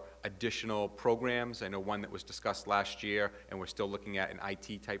for additional programs. I know one that was discussed last year, and we're still looking at an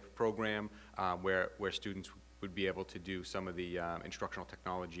IT type program where students would be able to do some of the instructional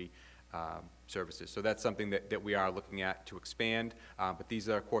technology services. So that's something that we are looking at to expand. But these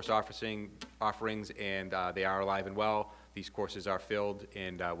are course offerings, and they are alive and well. These courses are filled,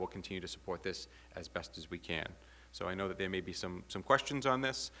 and we'll continue to support this as best as we can. So I know that there may be some questions on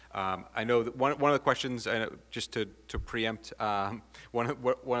this. I know that one of the questions, just to preempt, one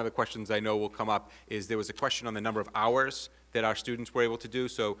of the questions I know will come up is there was a question on the number of hours that our students were able to do.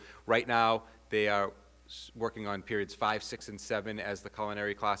 So right now they are working on periods 5, 6, and 7 as the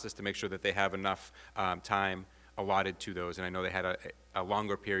culinary classes to make sure that they have enough time allotted to those, and I know they had a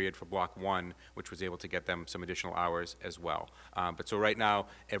longer period for Block 1, which was able to get them some additional hours as well. But so right now,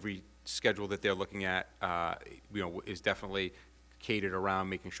 every schedule that they're looking at, is definitely catered around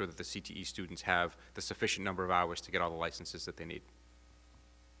making sure that the CTE students have the sufficient number of hours to get all the licenses that they need.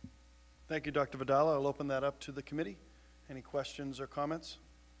 Thank you, Dr. Vidala. I'll open that up to the committee. Any questions or comments?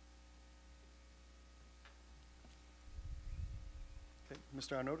 Okay,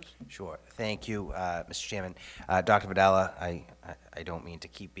 Mr. Arnottis? Sure. Thank you, Mr. Chairman. Dr. Vidala, I don't mean to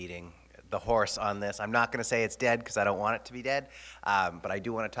keep beating the horse on this. I'm not going to say it's dead because I don't want it to be dead, but I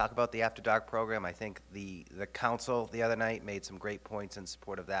do want to talk about the After Dark program. I think the council the other night made some great points in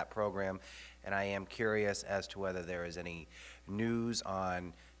support of that program, and I am curious as to whether there is any news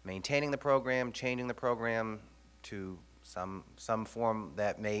on maintaining the program, changing the program to some form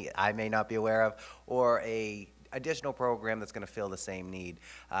that I may not be aware of, or a additional program that's going to fill the same need.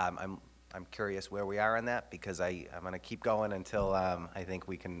 I'm curious where we are on that, because I'm going to keep going until I think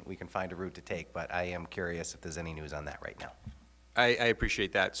we can find a route to take. But I am curious if there's any news on that right now. I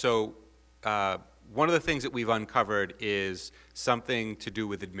appreciate that. So one of the things that we've uncovered is something to do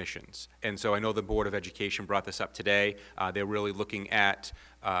with admissions. And so I know the Board of Education brought this up today. They're really looking at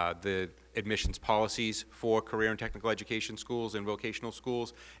the admissions policies for career and technical education schools and vocational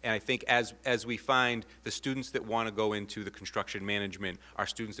schools. And I think as we find the students that want to go into the construction management are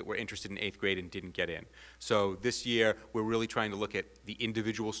students that were interested in 8th grade and didn't get in. So this year, we're really trying to look at the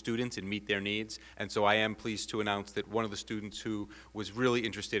individual students and meet their needs. And so I am pleased to announce that one of the students who was really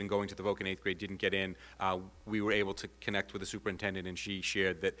interested in going to the voc in 8th grade didn't get in. We were able to connect with the superintendent, and she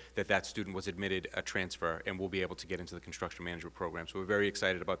shared that student was admitted a transfer and will be able to get into the construction management program. So we're very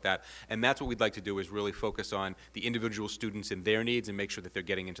excited about that. And that's what we'd like to do, is really focus on the individual students and their needs and make sure that they're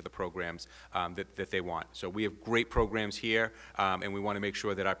getting into the programs that they want. So we have great programs here, and we want to make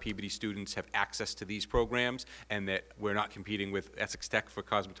sure that our Peabody students have access to these programs and that we're not competing with Essex Tech for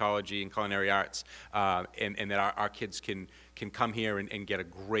cosmetology and culinary arts, and that our kids can come here and get a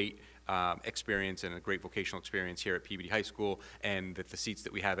great experience and a great vocational experience here at Peabody High School, and that the seats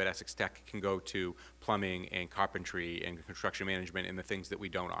that we have at Essex Tech can go to plumbing and carpentry and construction management and the things that we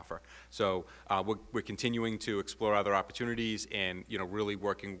don't offer. So we're continuing to explore other opportunities, and really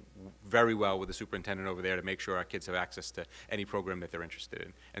working very well with the superintendent over there to make sure our kids have access to any program that they're interested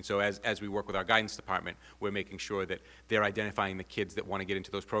in. And so as we work with our guidance department, we're making sure that they're identifying the kids that want to get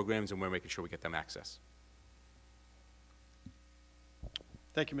into those programs, and we're making sure we get them access.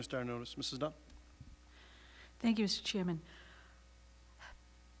 Thank you, Mr. Arnottis. Mrs. Dunn? Thank you, Mr. Chairman.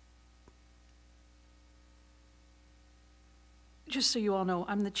 Just so you all know,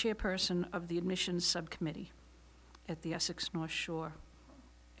 I'm the chairperson of the admissions subcommittee at the Essex North Shore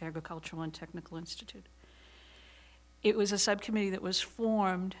Agricultural and Technical Institute. It was a subcommittee that was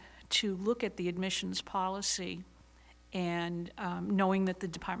formed to look at the admissions policy, and knowing that the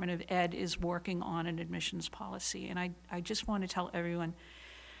Department of Ed is working on an admissions policy. And I just want to tell everyone,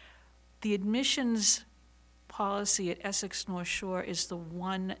 the admissions policy at Essex North Shore is the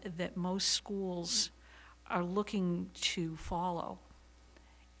one that most schools are looking to follow.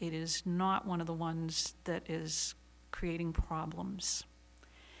 It is not one of the ones that is creating problems.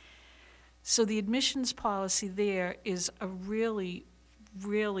 So the admissions policy there is a really,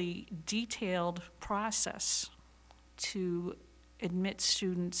 really detailed process to admit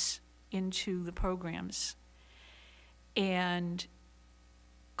students into the programs. And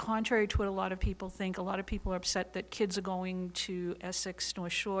contrary to what a lot of people think, a lot of people are upset that kids are going to Essex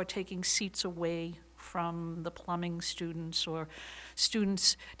North Shore, taking seats away from the plumbing students, or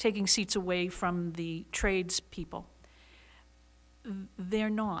students taking seats away from the trades people. They're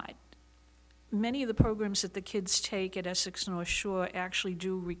not. Many of the programs that the kids take at Essex North Shore actually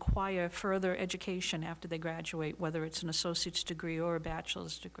do require further education after they graduate, whether it's an associate's degree or a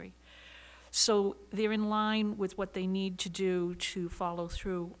bachelor's degree. So they're in line with what they need to do to follow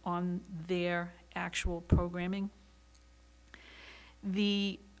through on their actual programming.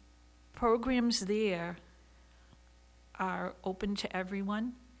 The programs there are open to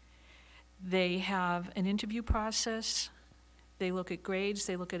everyone. They have an interview process. They look at grades,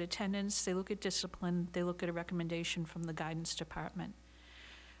 they look at attendance, they look at discipline, they look at a recommendation from the guidance department.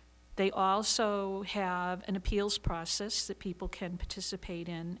 They also have an appeals process that people can participate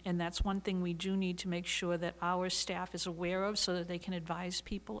in, and that's one thing we do need to make sure that our staff is aware of, so that they can advise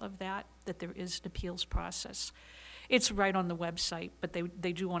people of that there is an appeals process. It's right on the website, but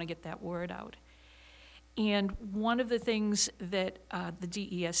they do want to get that word out. And one of the things that the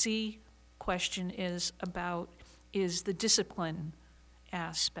DESE question is about is the discipline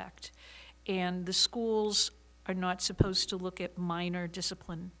aspect. And the schools are not supposed to look at minor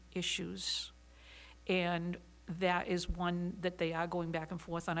discipline issues. And that is one that they are going back and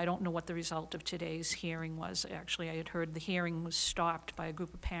forth on. I don't know what the result of today's hearing was. Actually, I had heard the hearing was stopped by a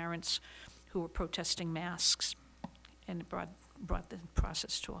group of parents who were protesting masks, and it brought the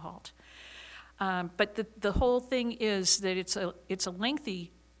process to a halt. But the whole thing is that it's a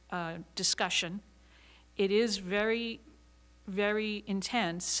lengthy discussion. It is very, very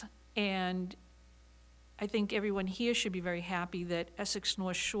intense, and I think everyone here should be very happy that Essex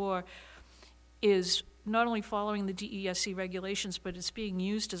North Shore is not only following the DESE regulations, but it's being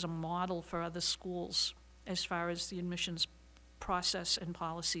used as a model for other schools as far as the admissions process and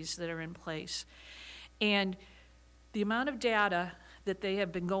policies that are in place. And the amount of data that they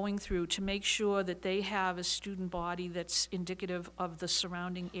have been going through to make sure that they have a student body that's indicative of the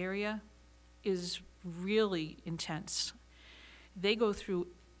surrounding area is really intense. They go through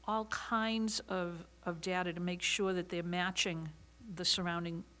all kinds of data to make sure that they're matching the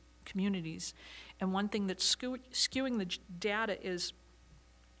surrounding communities. And one thing that's skewing the data is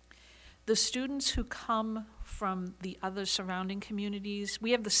the students who come from the other surrounding communities.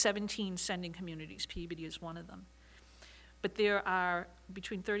 We have the 17 sending communities. Peabody is one of them. But there are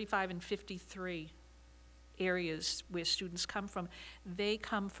between 35 and 53 areas where students come from. They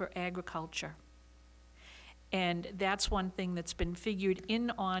come for agriculture. And that's one thing that's been figured in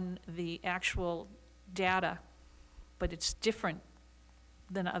on the actual data, but it's different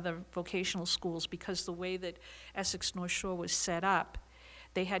than other vocational schools because the way that Essex North Shore was set up,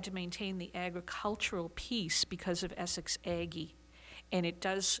 they had to maintain the agricultural piece because of Essex Aggie. And it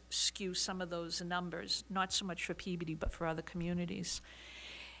does skew some of those numbers, not so much for Peabody, but for other communities.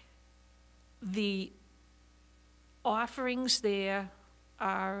 The offerings there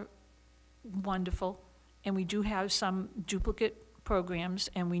are wonderful, and we do have some duplicate programs,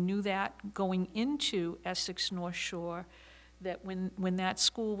 and we knew that going into Essex North Shore, that when that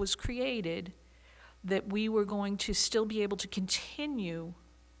school was created, that we were going to still be able to continue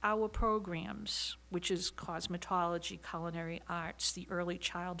our programs, which is cosmetology, culinary arts, the early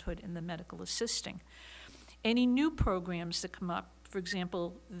childhood, and the medical assisting. Any new programs that come up, for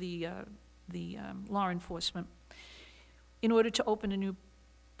example, the law enforcement, in order to open a new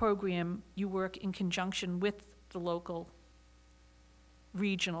program, you work in conjunction with the local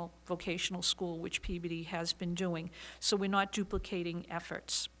regional vocational school, which Peabody has been doing. So we're not duplicating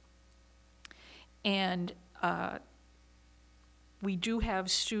efforts. And we do have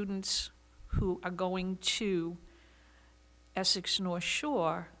students who are going to Essex North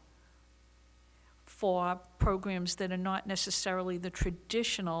Shore for programs that are not necessarily the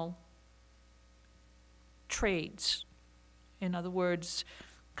traditional trades. In other words,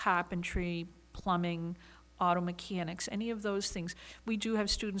 carpentry, plumbing, auto mechanics, any of those things. We do have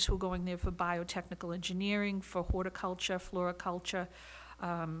students who are going there for biotechnical engineering, for horticulture, floriculture.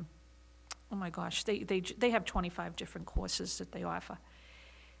 Oh my gosh, they have 25 different courses that they offer.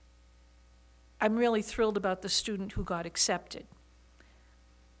 I'm really thrilled about the student who got accepted.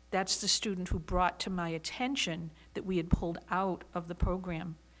 That's the student who brought to my attention that we had pulled out of the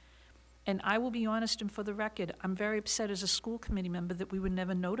program. And I will be honest, and for the record, I'm very upset as a school committee member that we were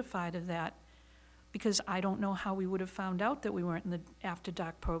never notified of that, because I don't know how we would have found out that we weren't in the After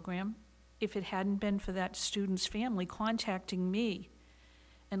Dark program if it hadn't been for that student's family contacting me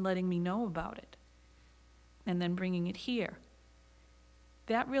and letting me know about it, and then bringing it here.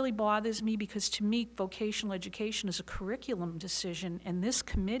 That really bothers me because to me, vocational education is a curriculum decision, and this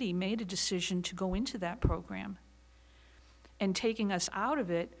committee made a decision to go into that program. And taking us out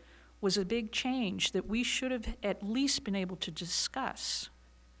of it was a big change that we should have at least been able to discuss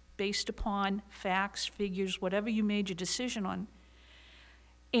based upon facts, figures, whatever you made your decision on.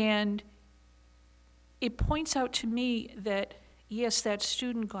 And it points out to me that, yes, that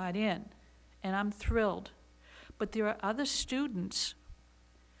student got in, and I'm thrilled, but there are other students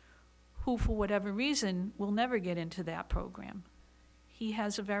who, for whatever reason, will never get into that program. He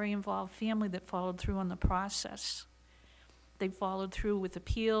has a very involved family that followed through on the process. They followed through with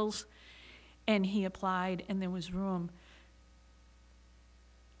appeals, and he applied, and there was room.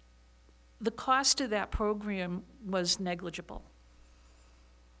 The cost of that program was negligible.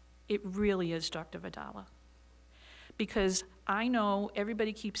 It really is, Dr. Vidala. Because I know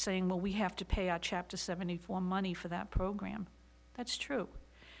everybody keeps saying, well, we have to pay our Chapter 74 money for that program. That's true.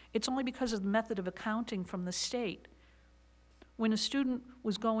 It's only because of the method of accounting from the state. When a student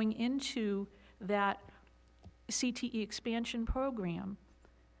was going into that CTE expansion program,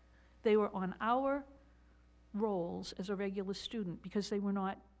 they were on our rolls as a regular student because they were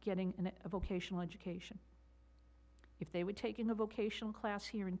not getting a vocational education. If they were taking a vocational class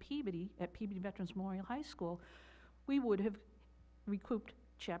here in Peabody, at Peabody Veterans Memorial High School, we would have recouped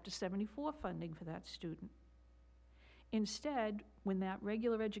Chapter 74 funding for that student. Instead, when that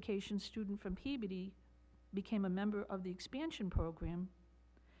regular education student from Peabody became a member of the expansion program,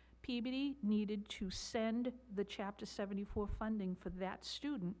 Peabody needed to send the Chapter 74 funding for that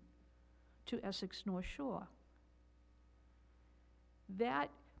student to Essex North Shore. That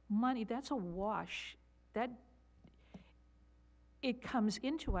money, that's a wash. It comes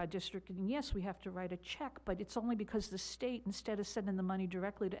into our district, and yes, we have to write a check, but it's only because the state, instead of sending the money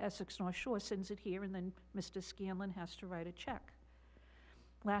directly to Essex North Shore, sends it here, and then Mr. Scanlon has to write a check.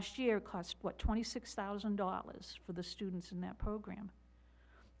 Last year, it cost, what, $26,000 for the students in that program.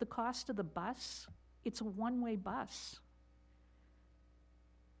 The cost of the bus, it's a one-way bus.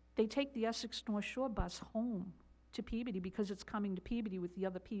 They take the Essex North Shore bus home to Peabody because it's coming to Peabody with the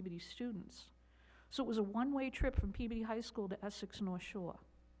other Peabody students. So it was a one-way trip from Peabody High School to Essex North Shore.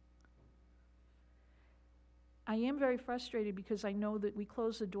 I am very frustrated because I know that we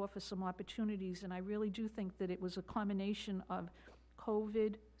closed the door for some opportunities, and I really do think that it was a combination of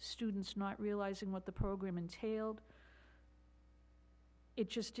COVID, students not realizing what the program entailed. It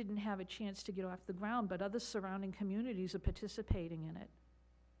just didn't have a chance to get off the ground, but other surrounding communities are participating in it,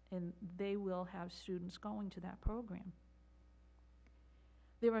 and they will have students going to that program.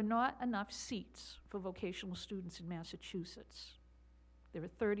 There are not enough seats for vocational students in Massachusetts. There are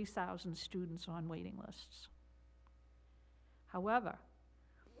 30,000 students on waiting lists. However,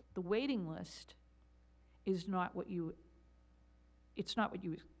 the waiting list is not what you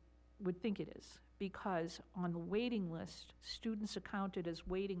would think it is, because on the waiting list, students are counted as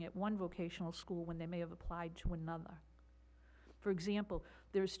waiting at one vocational school when they may have applied to another. For example,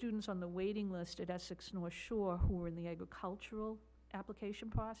 there are students on the waiting list at Essex North Shore who are in the agricultural application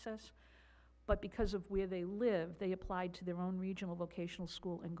process, but because of where they live, they applied to their own regional vocational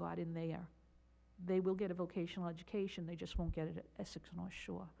school and got in there. They will get a vocational education, they just won't get it at Essex North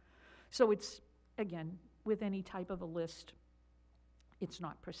Shore. So it's, again, with any type of a list, it's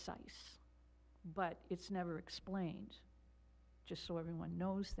not precise, but it's never explained, just so everyone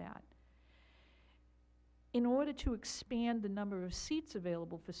knows that. In order to expand the number of seats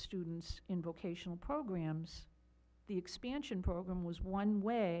available for students in vocational programs, the expansion program was one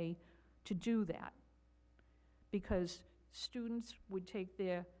way to do that, because students would take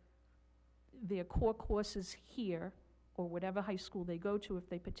their core courses here, or whatever high school they go to. If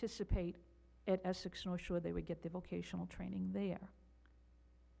they participate at Essex North Shore, they would get their vocational training there.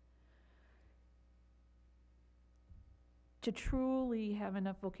 To truly have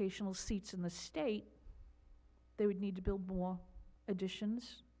enough vocational seats in the state, they would need to build more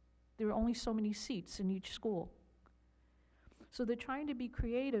additions. There are only so many seats in each school. So they're trying to be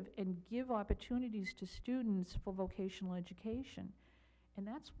creative and give opportunities to students for vocational education. And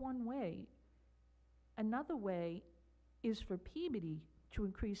that's one way. Another way is for Peabody to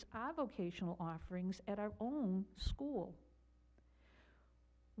increase our vocational offerings at our own school.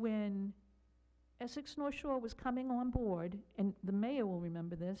 When Essex North Shore was coming on board, and the mayor will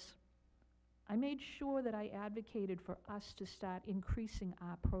remember this, I made sure that I advocated for us to start increasing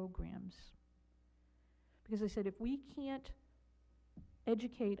our programs. Because I said, if we can't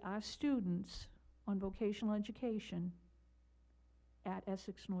educate our students on vocational education at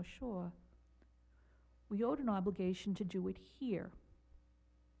Essex North Shore, we owed an obligation to do it here.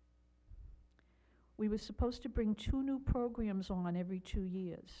 We were supposed to bring 2 new programs on every 2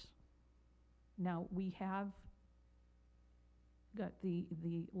 years. Now, we have got the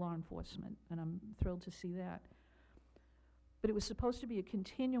law enforcement, and I'm thrilled to see that. But it was supposed to be a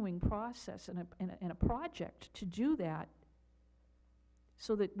continuing process and a project to do that,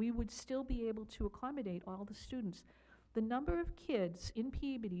 so that we would still be able to accommodate all the students. The number of kids in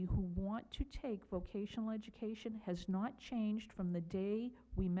Peabody who want to take vocational education has not changed from the day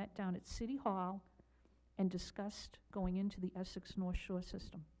we met down at City Hall and discussed going into the Essex North Shore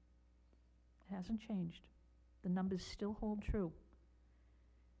system. It hasn't changed. The numbers still hold true.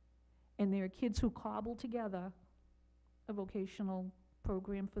 And there are kids who cobble together a vocational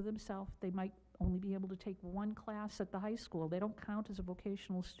program for themselves. They might only be able to take 1 class at the high school. They don't count as a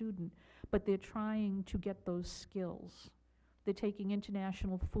vocational student, but they're trying to get those skills. They're taking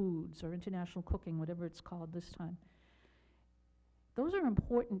international foods or international cooking, whatever it's called this time. Those are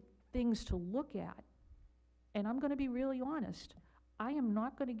important things to look at. And I'm going to be really honest. I am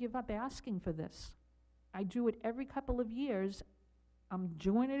not going to give up asking for this. I do it every couple of years. I'm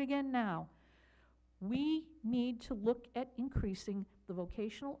doing it again now. We need to look at increasing the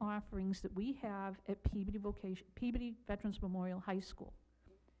vocational offerings that we have at Peabody Veterans Memorial High School.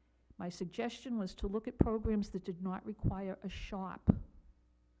 My suggestion was to look at programs that did not require a shop,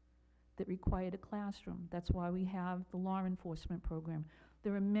 that required a classroom. That's why we have the law enforcement program.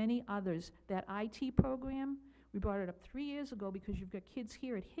 There are many others. That IT program, We brought it up 3 years ago because you've got kids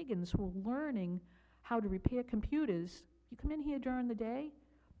here at Higgins who are learning how to repair computers. You come in here during the day,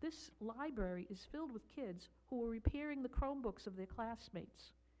 this library is filled with kids who are repairing the Chromebooks of their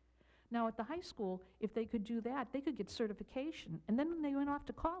classmates. Now, at the high school, if they could do that, they could get certification. And then when they went off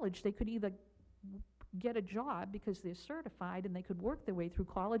to college, they could either get a job because they're certified and they could work their way through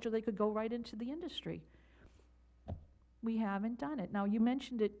college, or they could go right into the industry. We haven't done it. Now, you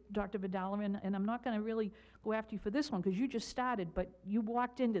mentioned it, Dr. Vidal, and I'm not going to really go after you for this one because you just started, but you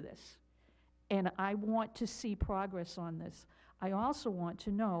walked into this. And I want to see progress on this. I also want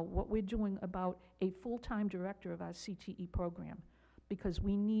to know what we're doing about a full-time director of our CTE program, because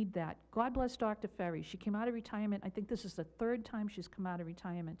we need that. God bless Dr. Ferry. She came out of retirement. I think this is the 3rd time she's come out of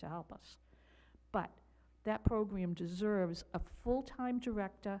retirement to help us. But that program deserves a full-time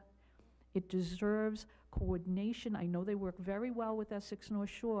director. It deserves coordination. I know they work very well with Essex North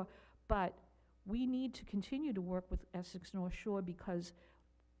Shore, but we need to continue to work with Essex North Shore because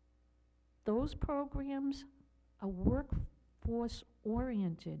those programs are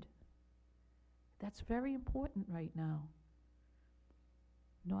workforce-oriented. That's very important right now.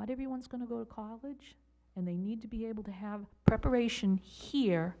 Not everyone's going to go to college, and they need to be able to have preparation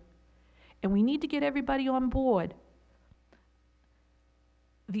here, and we need to get everybody on board.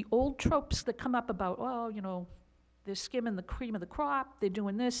 The old tropes that come up about, oh, you know, they're skimming the cream of the crop, they're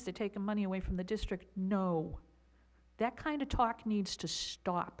doing this, they're taking money away from the district. No. That kind of talk needs to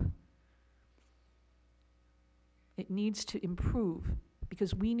stop. It needs to improve,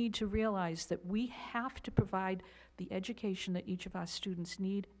 because we need to realize that we have to provide the education that each of our students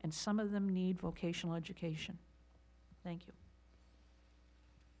need, and some of them need vocational education. Thank you.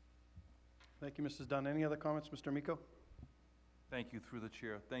 Thank you, Mrs. Dunn. Any other comments, Mr. Miko? Thank you, through the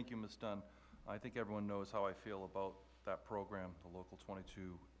chair. Thank you, Ms. Dunn. I think everyone knows how I feel about that program, the Local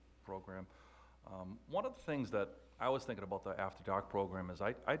 22 program. One of the things that I was thinking about the After Dark program is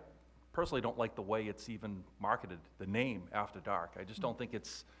I personally don't like the way it's even marketed, the name After Dark. I just don't think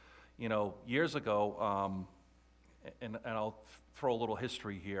it's, you know, years ago, and I'll throw a little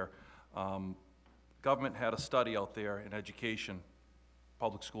history here. Government had a study out there in education.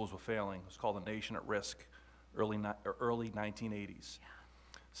 Public schools were failing. It was called The Nation at Risk, early 1980s. Yeah.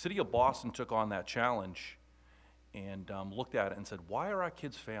 City of Boston took on that challenge and looked at it and said, why are our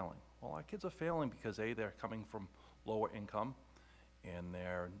kids failing? Well, our kids are failing because A, they're coming from lower income, and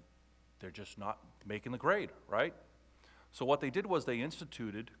they're just not making the grade, right? So what they did was they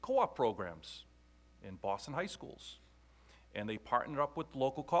instituted co-op programs in Boston high schools. And they partnered up with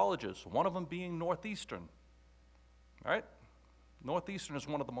local colleges, one of them being Northeastern, right? Northeastern is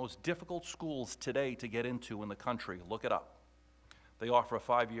one of the most difficult schools today to get into in the country. Look it up. They offer a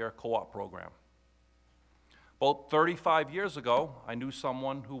 5-year co-op program. About 35 years ago, I knew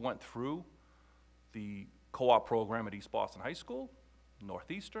someone who went through the co-op program at East Boston High School,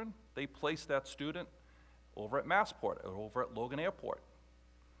 Northeastern. They placed that student over at Massport, over at Logan Airport,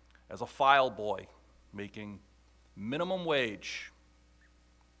 as a file boy, making minimum wage.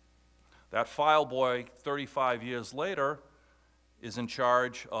 That file boy, 35 years later, is in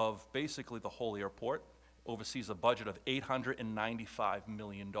charge of basically the whole airport, oversees a budget of $895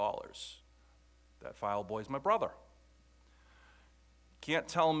 million. That file boy is my brother. Can't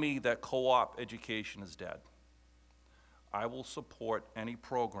tell me that co-op education is dead. I will support any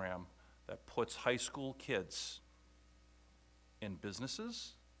program that puts high school kids in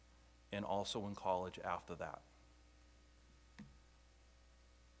businesses and also in college after that.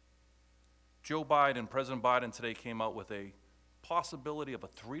 President Biden today came out with a possibility of a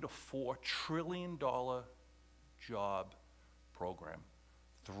 $3 to $4 trillion job program.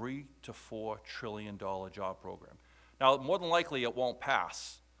 $3 to $4 trillion job program. Now, more than likely it won't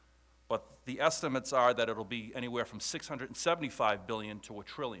pass, but the estimates are that it'll be anywhere from $675 billion to $1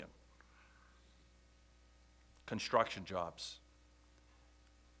 trillion. Construction jobs.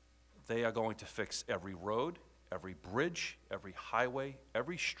 They are going to fix every road, every bridge, every highway,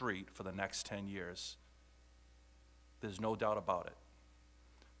 every street for the next 10 years. There's no doubt about it.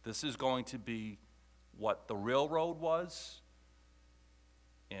 This is going to be what the railroad was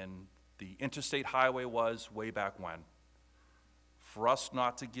and the interstate highway was way back when. For us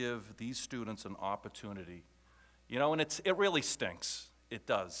not to give these students an opportunity, you know, and it really stinks. It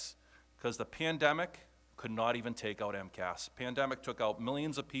does. Because the pandemic could not even take out MCAS. Pandemic took out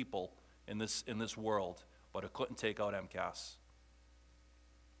millions of people in this world, but it couldn't take out MCAS.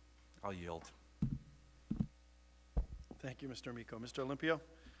 I'll yield. Thank you, Mr. Miko. Mr. Olympio?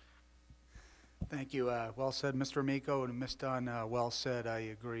 Thank you. Well said, Mr. Miko, and Ms. Dunn, well said. I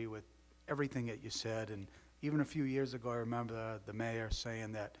agree with everything that you said. And even a few years ago, I remember the mayor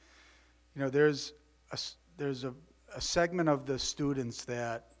saying that, you know, there's there's a segment of the students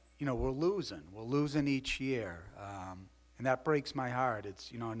that, you know, we're losing each year. And that breaks my heart.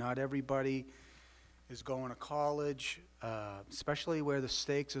 It's, you know, not everybody is going to college, especially where the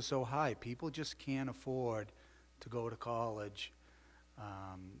stakes are so high. People just can't afford to go to college,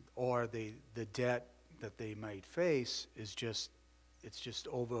 or the debt that they might face is just, it's just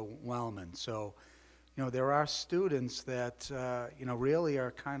overwhelming. So, you know, there are students that, you know, really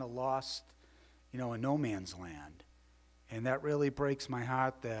are kind of lost, you know, in no man's land. And that really breaks my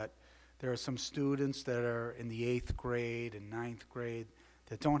heart that there are some students that are in the 8th grade and 9th grade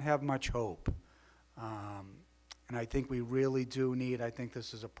that don't have much hope. And I think we really do need, I think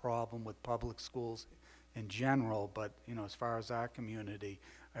this is a problem with public schools in general, but, you know, as far as our community,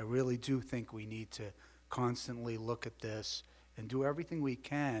 I really do think we need to constantly look at this and do everything we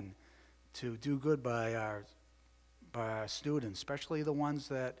can to do good by our students, especially the ones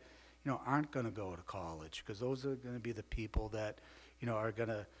that, you know, aren't going to go to college, because those are going to be the people that, you know, are going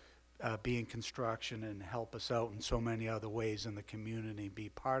to be in construction and help us out in so many other ways in the community, be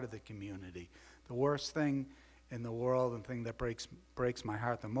part of the community. The worst thing in the world and thing that breaks my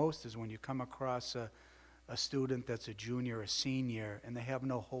heart the most is when you come across a student that's a junior or senior and they have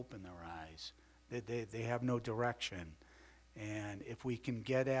no hope in their eyes. They have no direction. And if we can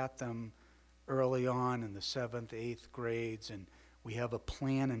get at them early on in the 7th, 8th grades, and we have a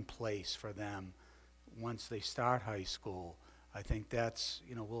plan in place for them once they start high school, I think that's,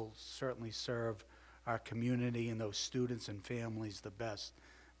 you know, will certainly serve our community and those students and families the best.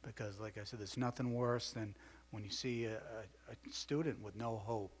 Because, like I said, there's nothing worse than when you see a student with no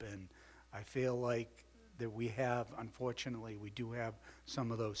hope. And I feel like that we have, unfortunately, we do have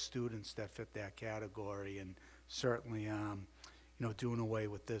some of those students that fit that category. And certainly, you know, doing away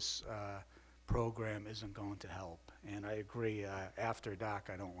with this program isn't going to help. And I agree, after dark,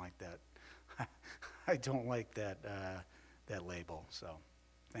 I don't like that. I don't like that, that label. So,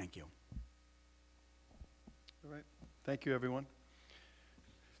 thank you. All right. Thank you, everyone.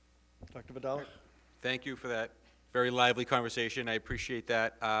 Dr. Vidal? Thank you for that very lively conversation. I appreciate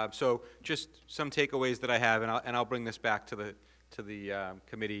that. So just some takeaways that I have, and I'll bring this back to the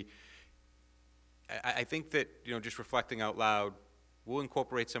committee. I think that, you know, just reflecting out loud, we'll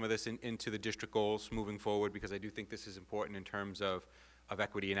incorporate some of this into the district goals moving forward, because I do think this is important in terms of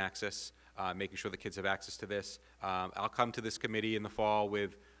equity and access, making sure the kids have access to this. I'll come to this committee in the fall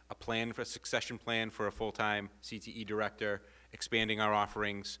with a plan for a succession plan for a full-time CTE director, expanding our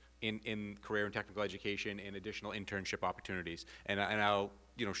offerings in career and technical education, and additional internship opportunities. And I'll,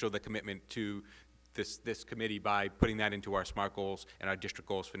 you know, show the commitment to this committee by putting that into our SMART goals and our district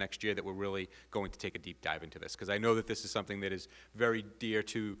goals for next year, that we're really going to take a deep dive into this. Because I know that this is something that is very dear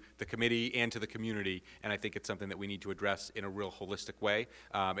to the committee and to the community, and I think it's something that we need to address in a real holistic way.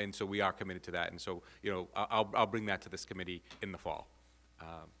 And so we are committed to that. And so, you know, I'll bring that to this committee in the fall.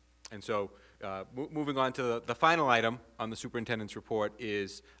 And so, moving on to the final item on the superintendent's report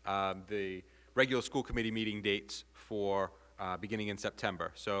is the regular school committee meeting dates for beginning in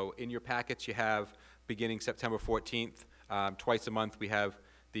September. So in your packets you have beginning September 14th. Twice a month we have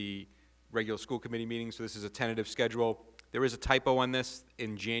the regular school committee meetings, so this is a tentative schedule. There is a typo on this.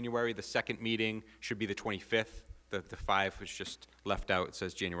 In January, the second meeting should be the 25th. The 5 was just left out. It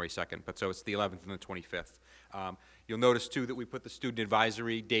says January 2nd, but so it's the 11th and the 25th. You'll notice, too, that we put the student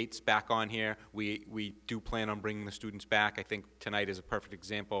advisory dates back on here. We do plan on bringing the students back. I think tonight is a perfect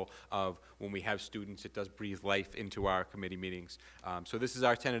example of when we have students, it does breathe life into our committee meetings. So this is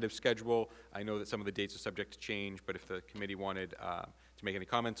our tentative schedule. I know that some of the dates are subject to change, but if the committee wanted to make any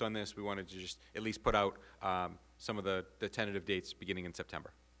comments on this, we wanted to just at least put out some of the tentative dates beginning in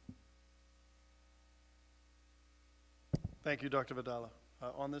September. Thank you, Dr. Vidala.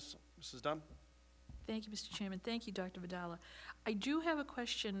 On this, Mrs. Dunn? Thank you, Mr. Chairman. Thank you, Dr. Vidala. I do have a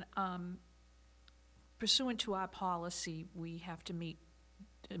question. Pursuant to our policy, we have to meet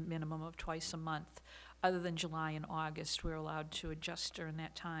a minimum of twice a month. Other than July and August, we're allowed to adjust during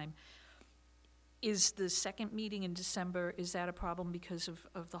that time. Is the second meeting in December, is that a problem because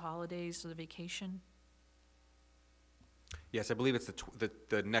of the holidays or the vacation? Yes, I believe it's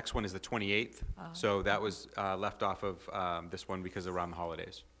the next one is the 28th. So that was left off of this one because around the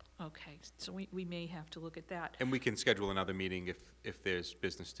holidays. Okay, so we may have to look at that. And we can schedule another meeting if there's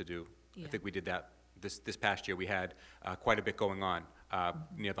business to do. Yeah. I think we did that this past year. We had quite a bit going on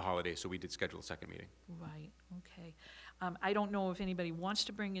near the holidays, so we did schedule a second meeting. Right, okay. I don't know if anybody wants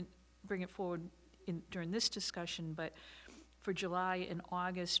to bring it forward during this discussion, but for July and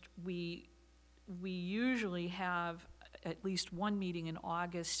August, we usually have at least one meeting in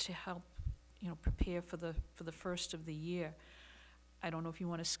August to help, you know, prepare for the first of the year. I don't know if you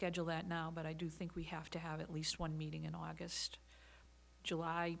want to schedule that now, but I do think we have to have at least one meeting in August.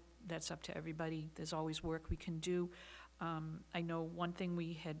 July, that's up to everybody. There's always work we can do. I know one thing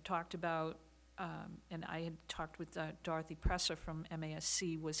we had talked about, and I had talked with Dorothy Presser from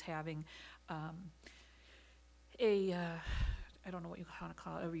MASC, was having I don't know what you want to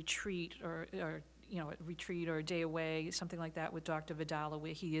call it, a retreat or a retreat or a day away, something like that with Dr. Vidala,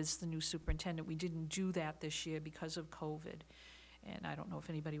 where he is the new superintendent. We didn't do that this year because of COVID. And I don't know if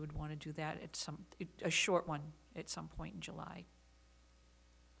anybody would want to do that at a short one at some point in July.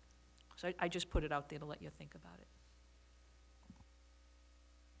 So I just put it out there to let you think about it.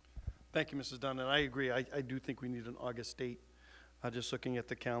 Thank you, Mrs. Dunn, and I agree. I do think we need an August date. Just looking at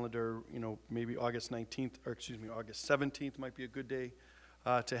the calendar, maybe August 19th, or excuse me, August 17th might be a good day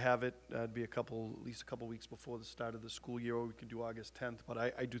to have it. It'd be at least a couple weeks before the start of the school year, or we could do August 10th. But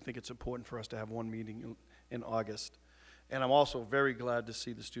I do think it's important for us to have one meeting in August. And I'm also very glad to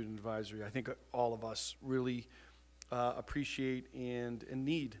see the student advisory. I think all of us really appreciate and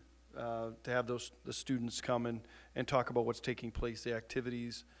need to have the students come and talk about what's taking place, the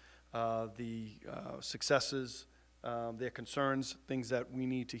activities, the successes, their concerns, things that we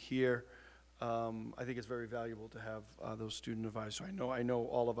need to hear. I think it's very valuable to have those student advisors. So I know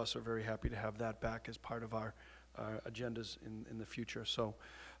all of us are very happy to have that back as part of our agendas in the future. So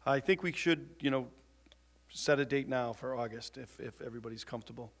I think we should, set a date now for August if everybody's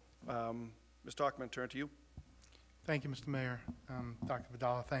comfortable. Mr. Hockman, turn to you. Thank you, Mr. Mayor. Dr.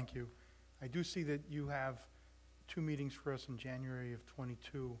 Vidala, thank you. I do see that you have 2 meetings for us in January of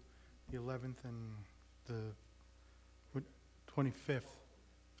 '22, the 11th and the 25th.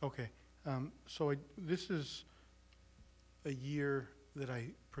 Okay. So this is a year that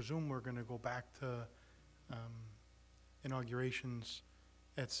I presume we're going to go back to inaugurations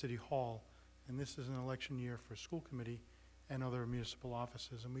at City Hall. And this is an election year for school committee and other municipal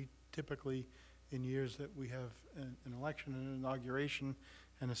offices. And we typically, in years that we have an election and an inauguration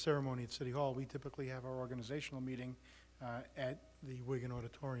and a ceremony at City Hall, we typically have our organizational meeting at the Wigan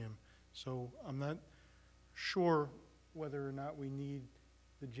Auditorium. So I'm not sure whether or not we need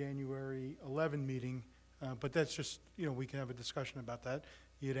the January 11 meeting, but that's just, we can have a discussion about that.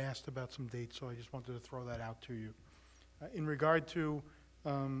 You had asked about some dates, so I just wanted to throw that out to you. In regard to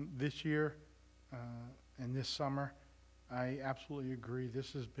this year and this summer, I absolutely agree.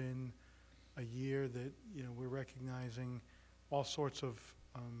 This has been a year that, we're recognizing all sorts of,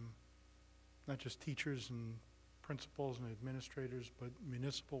 not just teachers and principals and administrators, but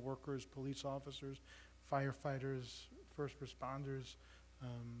municipal workers, police officers, firefighters, first responders,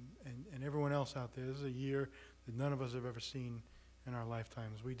 and everyone else out there. This is a year that none of us have ever seen in our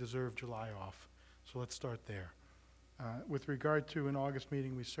lifetimes. We deserve July off, so let's start there. With regard to an August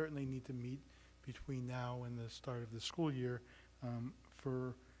meeting, we certainly need to meet between now and the start of the school year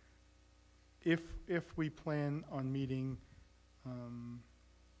if we plan on meeting,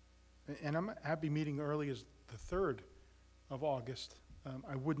 and I'm happy meeting early as the 3rd of August.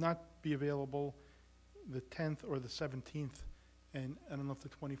 I would not be available the 10th or the 17th, and I don't know if the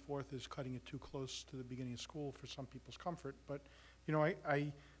 24th is cutting it too close to the beginning of school for some people's comfort, but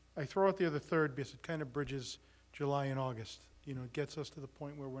I throw out there the 3rd because it kind of bridges July and August. It gets us to the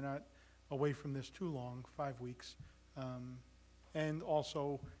point where we're not away from this too long, 5 weeks. And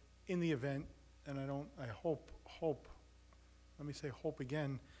also, in the event, and I hope, let me say hope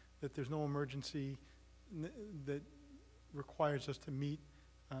again, that there's no emergency that requires us to meet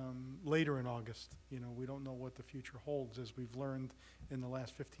later in August. We don't know what the future holds, as we've learned in the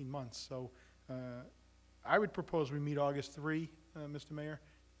last 15 months. So I would propose we meet August 3, Mr. Mayor,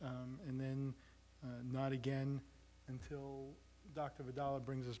 and then not again until Dr. Vidala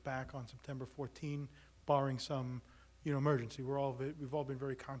brings us back on September 14, barring some, emergency. We've all been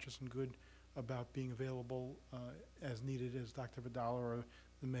very conscious and good about being available as needed, as Dr. Vidala or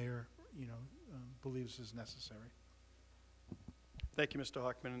the mayor, believes is necessary. Thank you, Mr.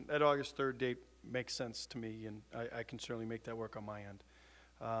 Hockman. That August 3rd date makes sense to me, and I can certainly make that work on my end.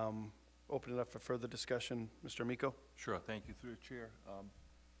 Open it up for further discussion. Mr. Amico? Sure, thank you, through the chair.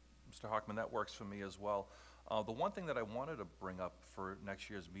 Mr. Hockman, that works for me as well. The one thing that I wanted to bring up for next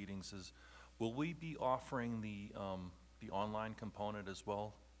year's meetings is, will we be offering the online component as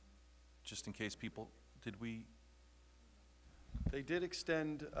well? Just in case people, They did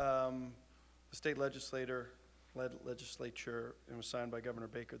extend the state legislature, and was signed by Governor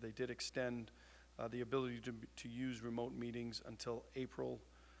Baker. They did extend the ability to use remote meetings until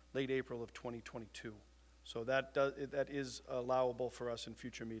late April of 2022. So that is allowable for us in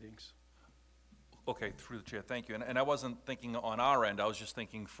future meetings. Okay, through the chair, thank you. And I wasn't thinking on our end, I was just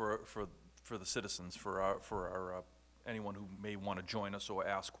thinking for the citizens, for our anyone who may want to join us or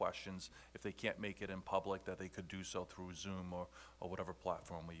ask questions, if they can't make it in public, that they could do so through Zoom or whatever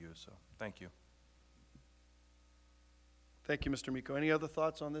platform we use. So, thank you. Thank you, Mr. Miko. Any other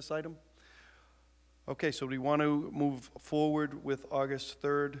thoughts on this item? Okay, so we want to move forward with August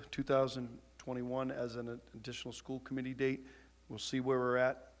 3rd, 2021 as an additional school committee date. We'll see where we're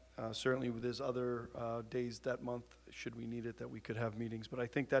at. Certainly, there's other days that month, should we need it, that we could have meetings. But I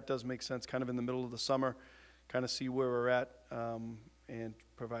think that does make sense, kind of in the middle of the summer, kind of see where we're at and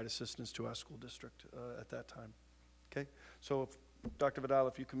provide assistance to our school district at that time. Okay? So, Dr. Vidal,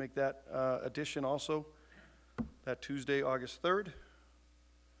 if you can make that addition also, that Tuesday, August 3rd.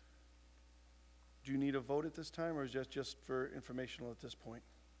 Do you need a vote at this time, or is that just for informational at this point?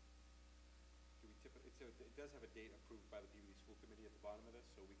 It does have a date approved by the Peabody School Committee at the bottom of this,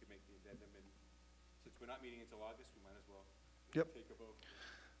 so we could make the addendum, and since we're not meeting until August, we might as well take a vote.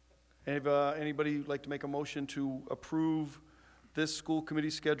 Anybody like to make a motion to approve this school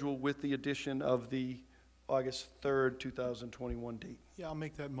committee schedule with the addition of the August 3rd, 2021 date? Yeah, I'll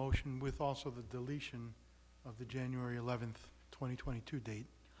make that motion with also the deletion of the January 11th, 2022 date,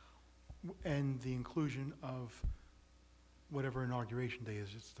 and the inclusion of whatever inauguration day is.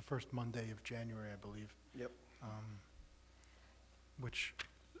 It's the first Monday of January, I believe. Yep. Which,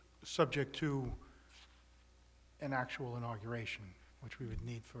 subject to an actual inauguration, which we would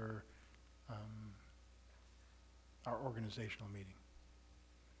need for our organizational meeting.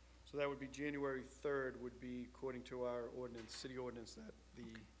 So that would be January 3rd would be, according to our ordinance, city ordinance, that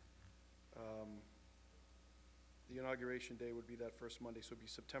the inauguration day would be that first Monday, so it'd be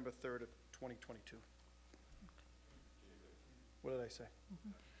September 3rd of 2022. What did I say?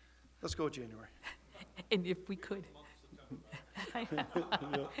 Let's go with January. And if we could.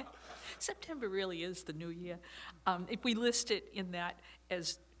 September really is the new year. If we list it in that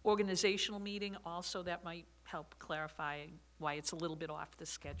as organizational meeting, also that might help clarify why it's a little bit off the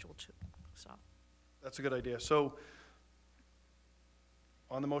schedule too, so. That's a good idea. So,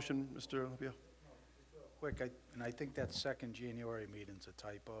 on the motion, Mr. Olympio? Quick, and I think that second January meeting's a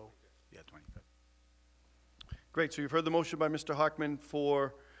typo. Yeah, 25th. Great, so you've heard the motion by Mr. Hockman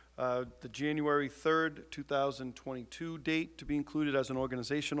for the January 3rd, 2022 date to be included as an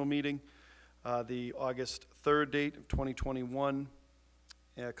organizational meeting, the August 3rd date of 2021,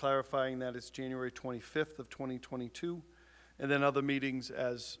 clarifying that it's January 25th of 2022, and then other meetings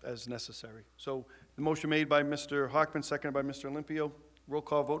as necessary. So the motion made by Mr. Hockman, seconded by Mr. Olympio. Roll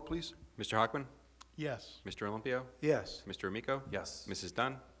call vote, please. Mr. Hockman? Yes. Mr. Olympio? Yes. Mr. Amico? Yes. Mrs.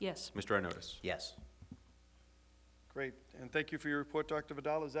 Dunn? Yes. Mr. Arnottis? Yes. Great, and thank you for your report, Dr.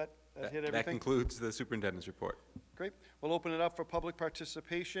 Vidal. Is that hit everything? That concludes the superintendent's report. Great. We'll open it up for public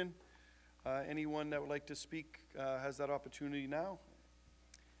participation. Anyone that would like to speak has that opportunity now.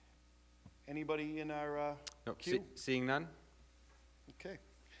 Anybody in our Nope. queue? Seeing none? Okay.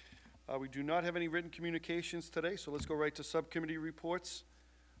 We do not have any written communications today, so let's go right to subcommittee reports.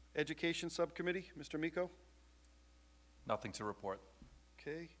 Education Subcommittee, Mr. Miko. Nothing to report.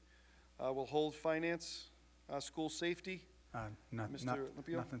 Okay. We'll hold Finance, School Safety, Mr.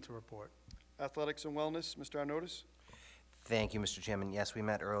 Olympio. Nothing to report. Athletics and Wellness, Mr. Arnottis. Thank you, Mr. Chairman. Yes, we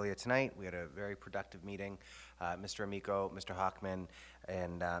met earlier tonight. We had a very productive meeting. Mr. Amico, Mr. Hockman,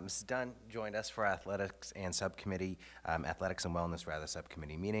 and Mrs. Dunn joined us for athletics and subcommittee, athletics and wellness, rather,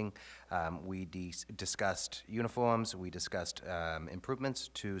 subcommittee meeting. We discussed uniforms. We discussed improvements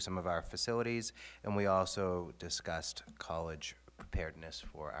to some of our facilities, and we also discussed college preparedness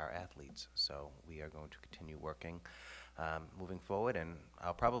for our athletes. So we are going to continue working moving forward, and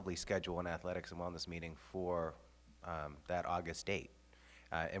I'll probably schedule an athletics and wellness meeting for that August date.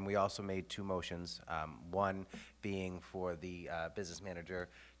 And we also made two motions, one being for the business manager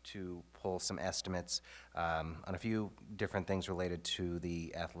to pull some estimates on a few different things related to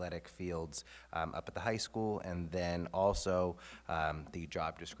the athletic fields up at the high school, and then also the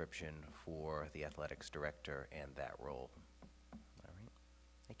job description for the athletics director and that role. All right,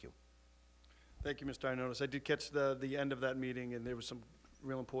 thank you. Thank you, Mr. Arnottis. I did catch the end of that meeting, and there was some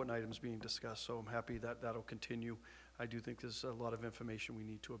real important items being discussed, so I'm happy that that'll continue. I do think there's a lot of information we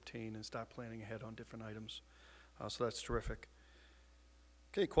need to obtain and start planning ahead on different items. So that's terrific.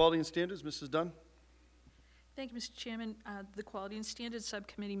 Okay, Quality and Standards, Mrs. Dunn. Thank you, Mr. Chairman. The Quality and Standards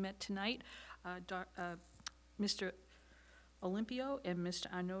Subcommittee met tonight. Mr. Olympio and Mr.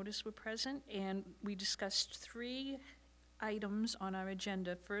 Arnottis were present, and we discussed three items on our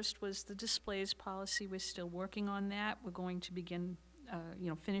agenda. First was the displays policy. We're still working on that. We're going to begin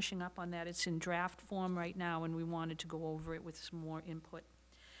finishing up on that. It's in draft form right now, and we wanted to go over it with some more input.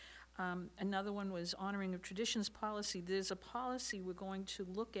 Another one was honoring of traditions policy. There's a policy we're going to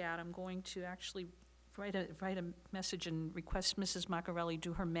look at. I'm going to actually write a message and request Mrs. Maccarelli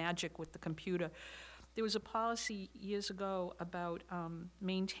do her magic with the computer. There was a policy years ago about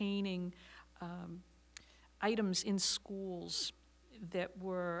maintaining items in schools that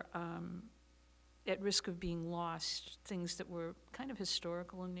were at risk of being lost, things that were kind of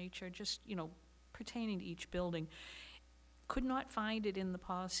historical in nature, just, pertaining to each building. Could not find it in the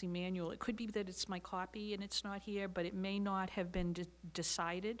policy manual. It could be that it's my copy and it's not here, but it may not have been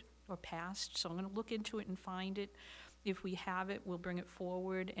decided or passed, so I'm gonna look into it and find it. If we have it, we'll bring it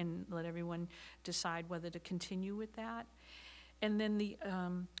forward and let everyone decide whether to continue with that. And then the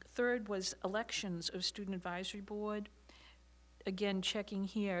third was elections of Student Advisory Board. Again, checking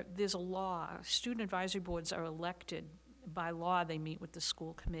here, there's a law. Student advisory boards are elected. By law, they meet with the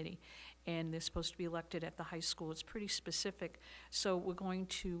school committee, and they're supposed to be elected at the high school. It's pretty specific. So we're going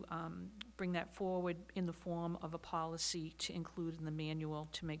to bring that forward in the form of a policy to include in the manual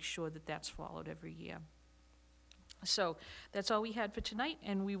to make sure that that's followed every year. So that's all we had for tonight,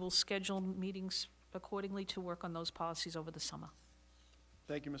 and we will schedule meetings accordingly to work on those policies over the summer.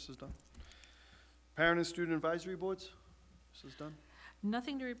 Thank you, Mrs. Dunn. Parent and student advisory boards, Mrs. Dunn?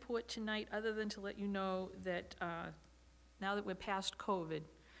 Nothing to report tonight, other than to let you know that now that we're past COVID,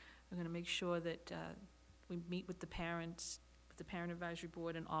 we're going to make sure that we meet with the parents, with the Parent Advisory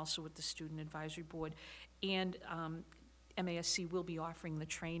Board, and also with the Student Advisory Board. And MASC will be offering the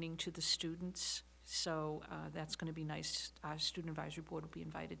training to the students, so that's going to be nice. Our Student Advisory Board will be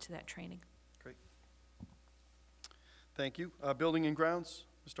invited to that training. Great. Thank you. Building and grounds,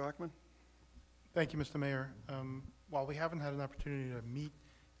 Mr. Hockman? Thank you, Mr. Mayor. While we haven't had an opportunity to meet,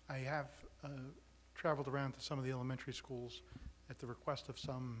 I have traveled around to some of the elementary schools at the request of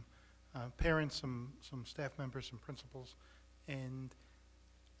some parents, some staff members, some principals, and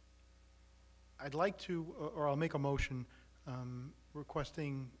I'd like to, or I'll make a motion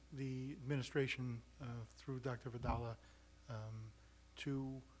requesting the administration through Dr. Vidala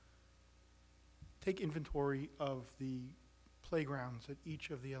to take inventory of the playgrounds at each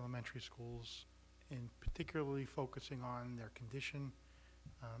of the elementary schools, and particularly focusing on their condition,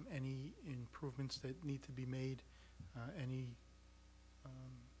 any improvements that need to be made, any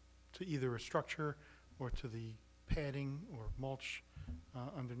to either a structure or to the padding or mulch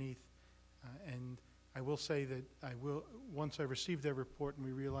underneath. And I will say that once I receive their report and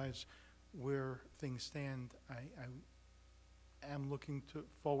we realize where things stand, I am looking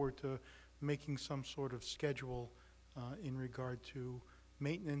forward to making some sort of schedule in regard to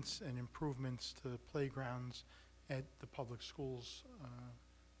maintenance and improvements to playgrounds at the public schools.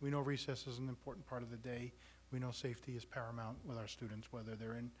 We know recess is an important part of the day. We know safety is paramount with our students, whether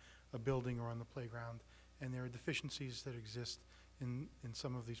they're in a building or on the playground. And there are deficiencies that exist in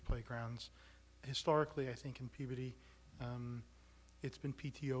some of these playgrounds. Historically, I think in Peabody, it's been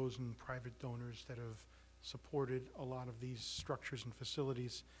PTOs and private donors that have supported a lot of these structures and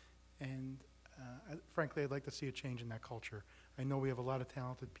facilities. And frankly, I'd like to see a change in that culture. I know we have a lot of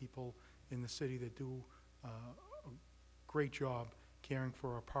talented people in the city that do a great job caring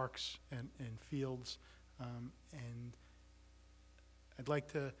for our parks and fields, and I'd like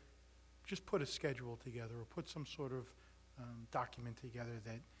to just put a schedule together or put some sort of document together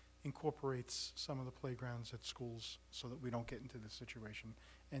that incorporates some of the playgrounds at schools so that we don't get into this situation.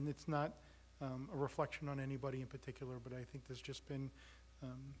 And it's not a reflection on anybody in particular, but I think there's just been,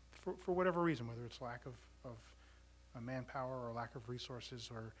 for whatever reason, whether it's lack of manpower or lack of resources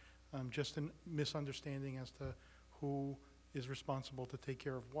or just a misunderstanding as to who is responsible to take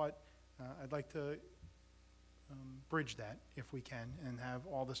care of what. I'd like to bridge that if we can and have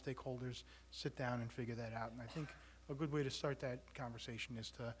all the stakeholders sit down and figure that out. And I think a good way to start that conversation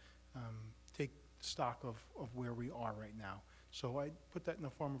is to take stock of where we are right now. So I put that in the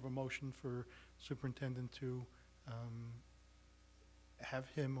form of a motion for superintendent to have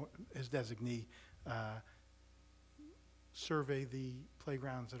him, his designee, survey the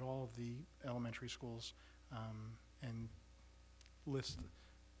playgrounds at all of the elementary schools and list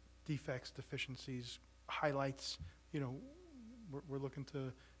defects, deficiencies, highlights. You know, we're looking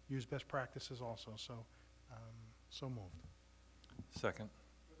to use best practices also, so so moved. Second.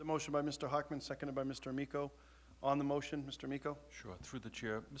 The motion by Mr. Hockman, seconded by Mr. Amico. On the motion, Mr. Amico? Sure, through the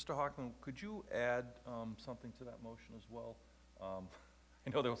chair. Mr. Hockman, could you add something to that motion as well? I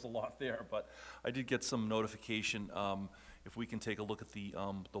know there was a lot there, but I did get some notification. If we can take a look at the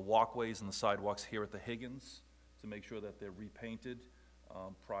walkways and the sidewalks here at the Higgins to make sure that they're repainted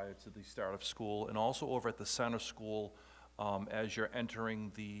prior to the start of school, and also over at the center school, as you're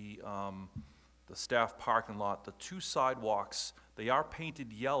entering the staff parking lot, the two sidewalks, they are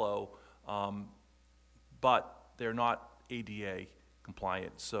painted yellow, but they're not ADA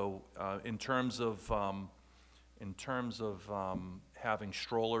compliant. So in terms of having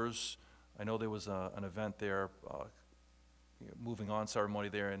strollers, I know there was an event there, moving on ceremony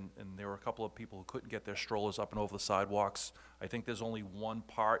there, and there were a couple of people who couldn't get their strollers up and over the sidewalks. I think there's only one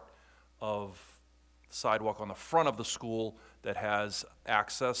part of the sidewalk on the front of the school that has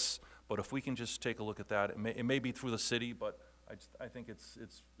access, but if we can just take a look at that, it may be through the city, but I think it's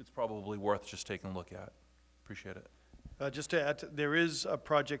probably worth just taking a look at. Appreciate it. Just to add, there is a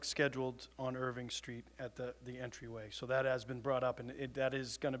project scheduled on Irving Street at the entryway, so that has been brought up, and that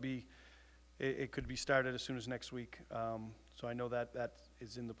is going to be, it could be started as soon as next week. So I know that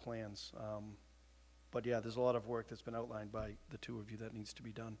is in the plans. But yeah, there's a lot of work that's been outlined by the two of you that needs to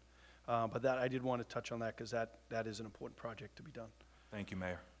be done. But I did want to touch on that because that is an important project to be done. Thank you,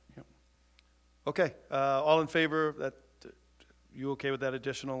 Mayor. Yep. Okay, all in favor of that? You okay with that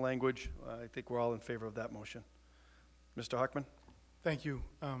additional language? I think we're all in favor of that motion. Mr. Hockman? Thank you.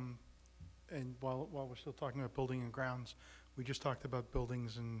 And while we're still talking about building and grounds, we just talked about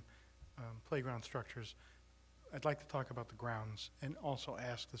buildings and playground structures. I'd like to talk about the grounds and also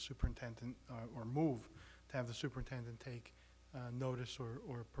ask the superintendent, or move to have the superintendent take notice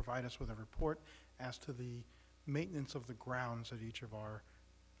or provide us with a report as to the maintenance of the grounds at each of our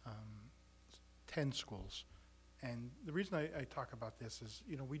 10 schools. And the reason I talk about this is,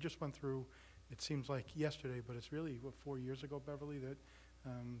 we just went through, it seems like yesterday, but it's really, 4 years ago, Beverly, that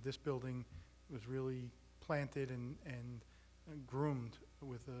this building was really planted and groomed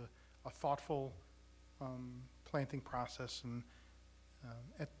with a thoughtful planting process, and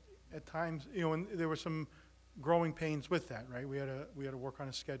at times, and there were some growing pains with that, right? We had to work on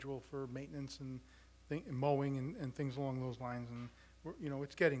a schedule for maintenance and mowing and things along those lines, and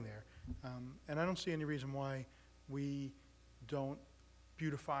it's getting there. And I don't see any reason why we don't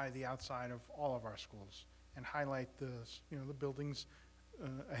beautify the outside of all of our schools and highlight the buildings.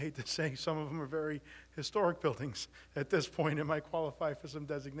 I hate to say, some of them are very historic buildings at this point. It might qualify for some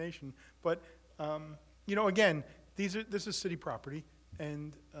designation, but again, this is city property,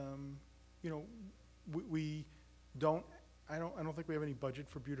 and we don't. I don't think we have any budget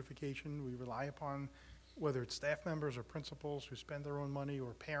for beautification. We rely upon whether it's staff members or principals who spend their own money,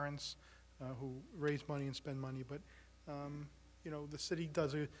 or parents who raise money and spend money. But the city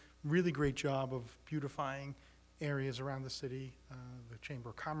does a really great job of beautifying areas around the city. The Chamber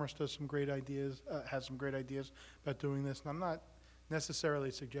of Commerce does some great ideas, has some great ideas about doing this. And I'm not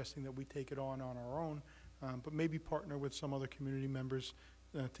necessarily suggesting that we take it on our own, but maybe partner with some other community members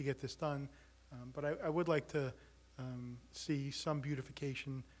to get this done. But I would like to see some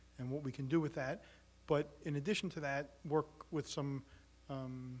beautification and what we can do with that. But in addition to that, work with some,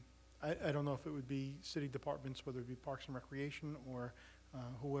 I don't know if it would be city departments, whether it be Parks and Recreation or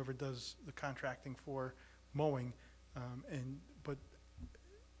whoever does the contracting for mowing, but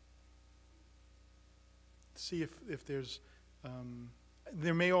see if there's,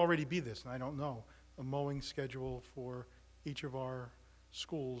 there may already be this, and I don't know, a mowing schedule for each of our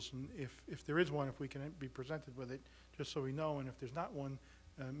schools, and if there is one, if we can be presented with it, just so we know, and if there's not one,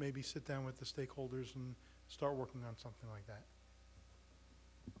 maybe sit down with the stakeholders and start working on something like that.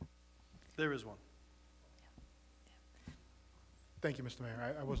 There is one. Thank you, Mr.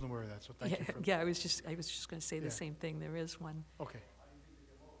 Mayor. I wasn't aware of that, so thank you for Yeah, I was just going to say Yeah. the same thing. There is one. Okay.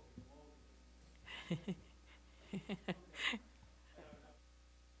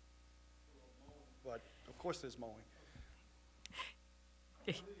 But of course there's mowing.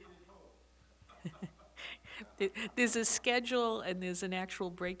 There's a schedule, and there's an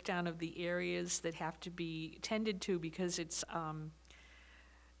actual breakdown of the areas that have to be tended to, because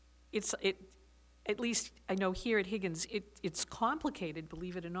at least I know here at Higgins, it's complicated,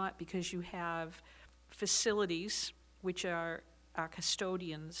 believe it or not, because you have facilities, which are our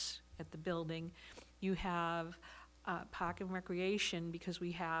custodians at the building. You have Park and Recreation, because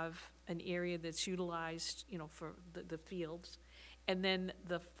we have an area that's utilized, for the fields, and then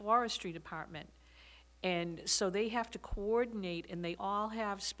the Forestry Department. And so they have to coordinate, and they all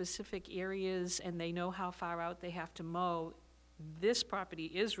have specific areas, and they know how far out they have to mow. This property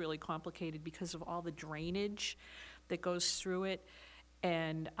is really complicated because of all the drainage that goes through it,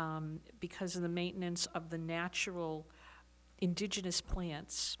 and because of the maintenance of the natural indigenous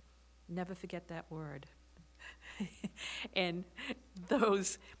plants. Never forget that word. And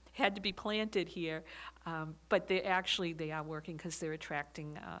those had to be planted here, but they are working, because they're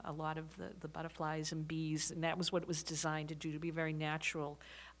attracting a lot of the butterflies and bees, and that was what it was designed to do, to be a very natural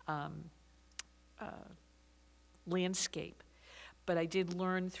landscape. But I did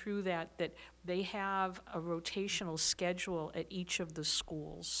learn through that they have a rotational schedule at each of the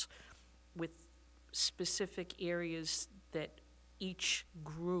schools with specific areas that each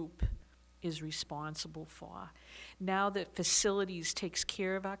group is responsible for. Now that facilities takes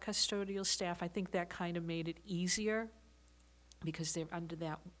care of our custodial staff, I think that kind of made it easier because they're under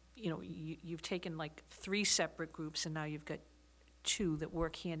that, you've taken like 3 separate groups and now you've got 2 that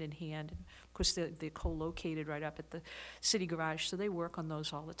work hand in hand. Of course, they're co-located right up at the city garage, so they work on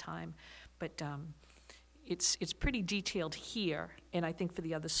those all the time. But it's pretty detailed here, and I think for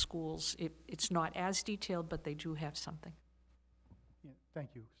the other schools, it's not as detailed, but they do have something. Yeah,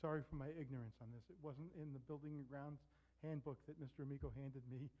 thank you. Sorry for my ignorance on this. It wasn't in the Building and Grounds handbook that Mr. Amico handed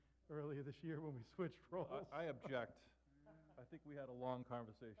me earlier this year when we switched roles. I object. I think we had a long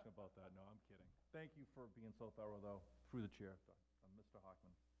conversation about that. No, I'm kidding. Thank you for being so thorough, though, through the chair, Mr.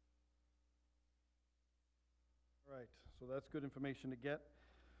 Hockman. All right, so that's good information to get.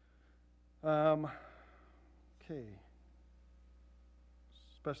 Okay.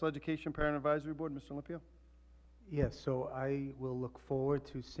 Special Education Parent Advisory Board, Mr. Olympio? Yes, so I will look forward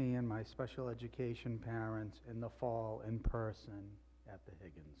to seeing my special education parents in the fall in person at the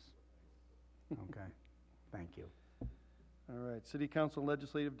Higgins. Okay, thank you. All right, City Council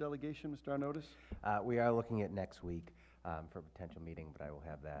Legislative Delegation, Mr. Arnottis? We are looking at next week for a potential meeting, but I will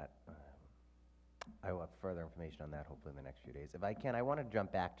have that. I will have further information on that hopefully in the next few days. If I can, I want to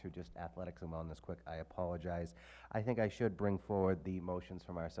jump back to just athletics and wellness quick. I apologize. I think I should bring forward the motions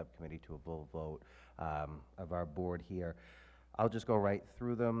from our subcommittee to a full vote of our board here. I'll just go right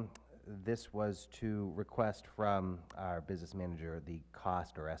through them. This was to request from our business manager the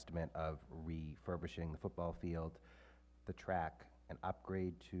cost or estimate of refurbishing the football field, the track, an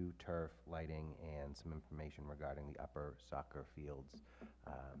upgrade to turf, lighting, and some information regarding the upper soccer fields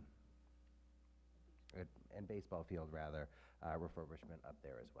and baseball field, rather, refurbishment up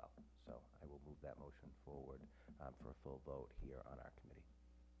there as well. So I will move that motion forward for a full vote here on our committee.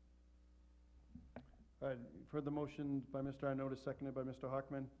 All right, you've heard the motion by Mr. Arnottis, seconded by Mr.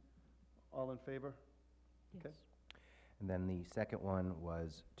 Hockman. All in favor? Yes. Okay. And then the second one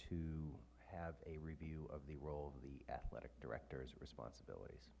was to have a review of the role of the athletic director's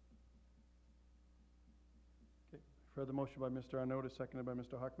responsibilities. Okay, further motion by Mr. Arnottis, seconded by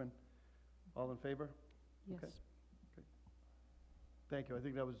Mr. Hockman. All in favor? Yes. Okay. Okay. Thank you. I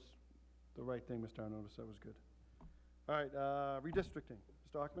think that was the right thing, Mr. Arnottis. That was good. All right, redistricting.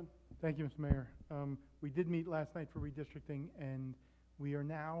 Mr. Hockman? Thank you, Mr. Mayor. We did meet last night for redistricting, and we are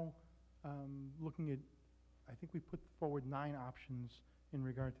now looking at, I think we put forward 9 options in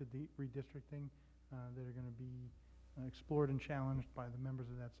regard to the redistricting that are going to be explored and challenged by the members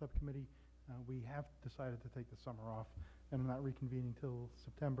of that subcommittee. We have decided to take the summer off, and I'm not reconvening till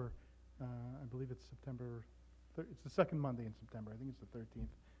September. I believe it's September, it's the second Monday in September. I think it's the 13th.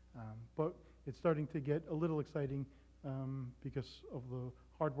 But it's starting to get a little exciting because of the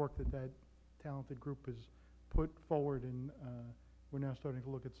hard work that that talented group has put forward, and we're now starting to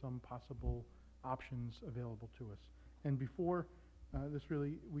look at some possible options available to us. And before this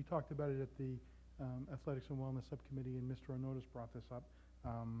really, we talked about it at the Athletics and Wellness Subcommittee, and Mr. Arnottis brought this up.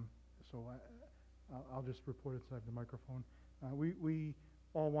 So I'll just report it so I have the microphone. We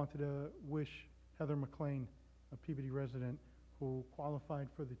all wanted to wish Heather McLean, a Peabody resident who qualified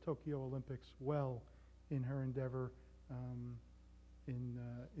for the Tokyo Olympics, well in her endeavor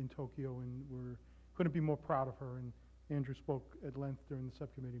in Tokyo, and we couldn't be more proud of her. And Andrew spoke at length during the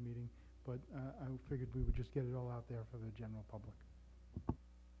subcommittee meeting, but I figured we would just get it all out there for the general public.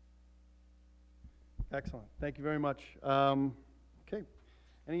 Excellent. Thank you very much. Okay.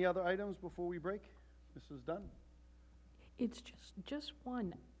 Any other items before we break? Mrs. Dunn? It's just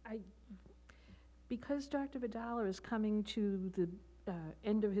one. Because Dr. Vidala is coming to the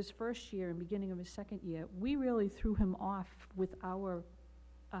end of his first year and beginning of his second year, we really threw him off with our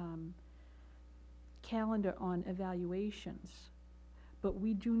calendar on evaluations. But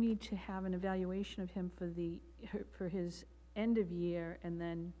we do need to have an evaluation of him for his end of year and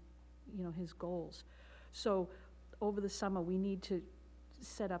then, his goals. So over the summer, we need to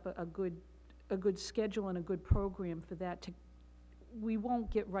set up a good schedule and a good program for that. We won't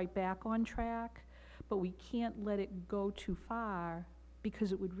get right back on track, but we can't let it go too far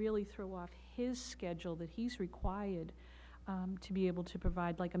because it would really throw off his schedule that he's required to be able to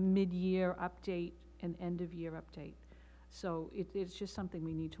provide like a mid-year update and end-of-year update. So it's just something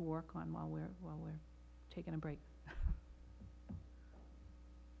we need to work on while we're taking a break.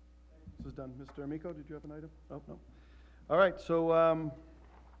 Mrs. Dunn. Mr. Amico, did you have an item? Oh, no. All right, so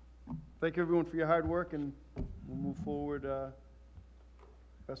thank you everyone for your hard work, and we'll move forward.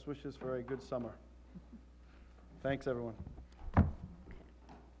 Best wishes for a good summer. Thanks, everyone.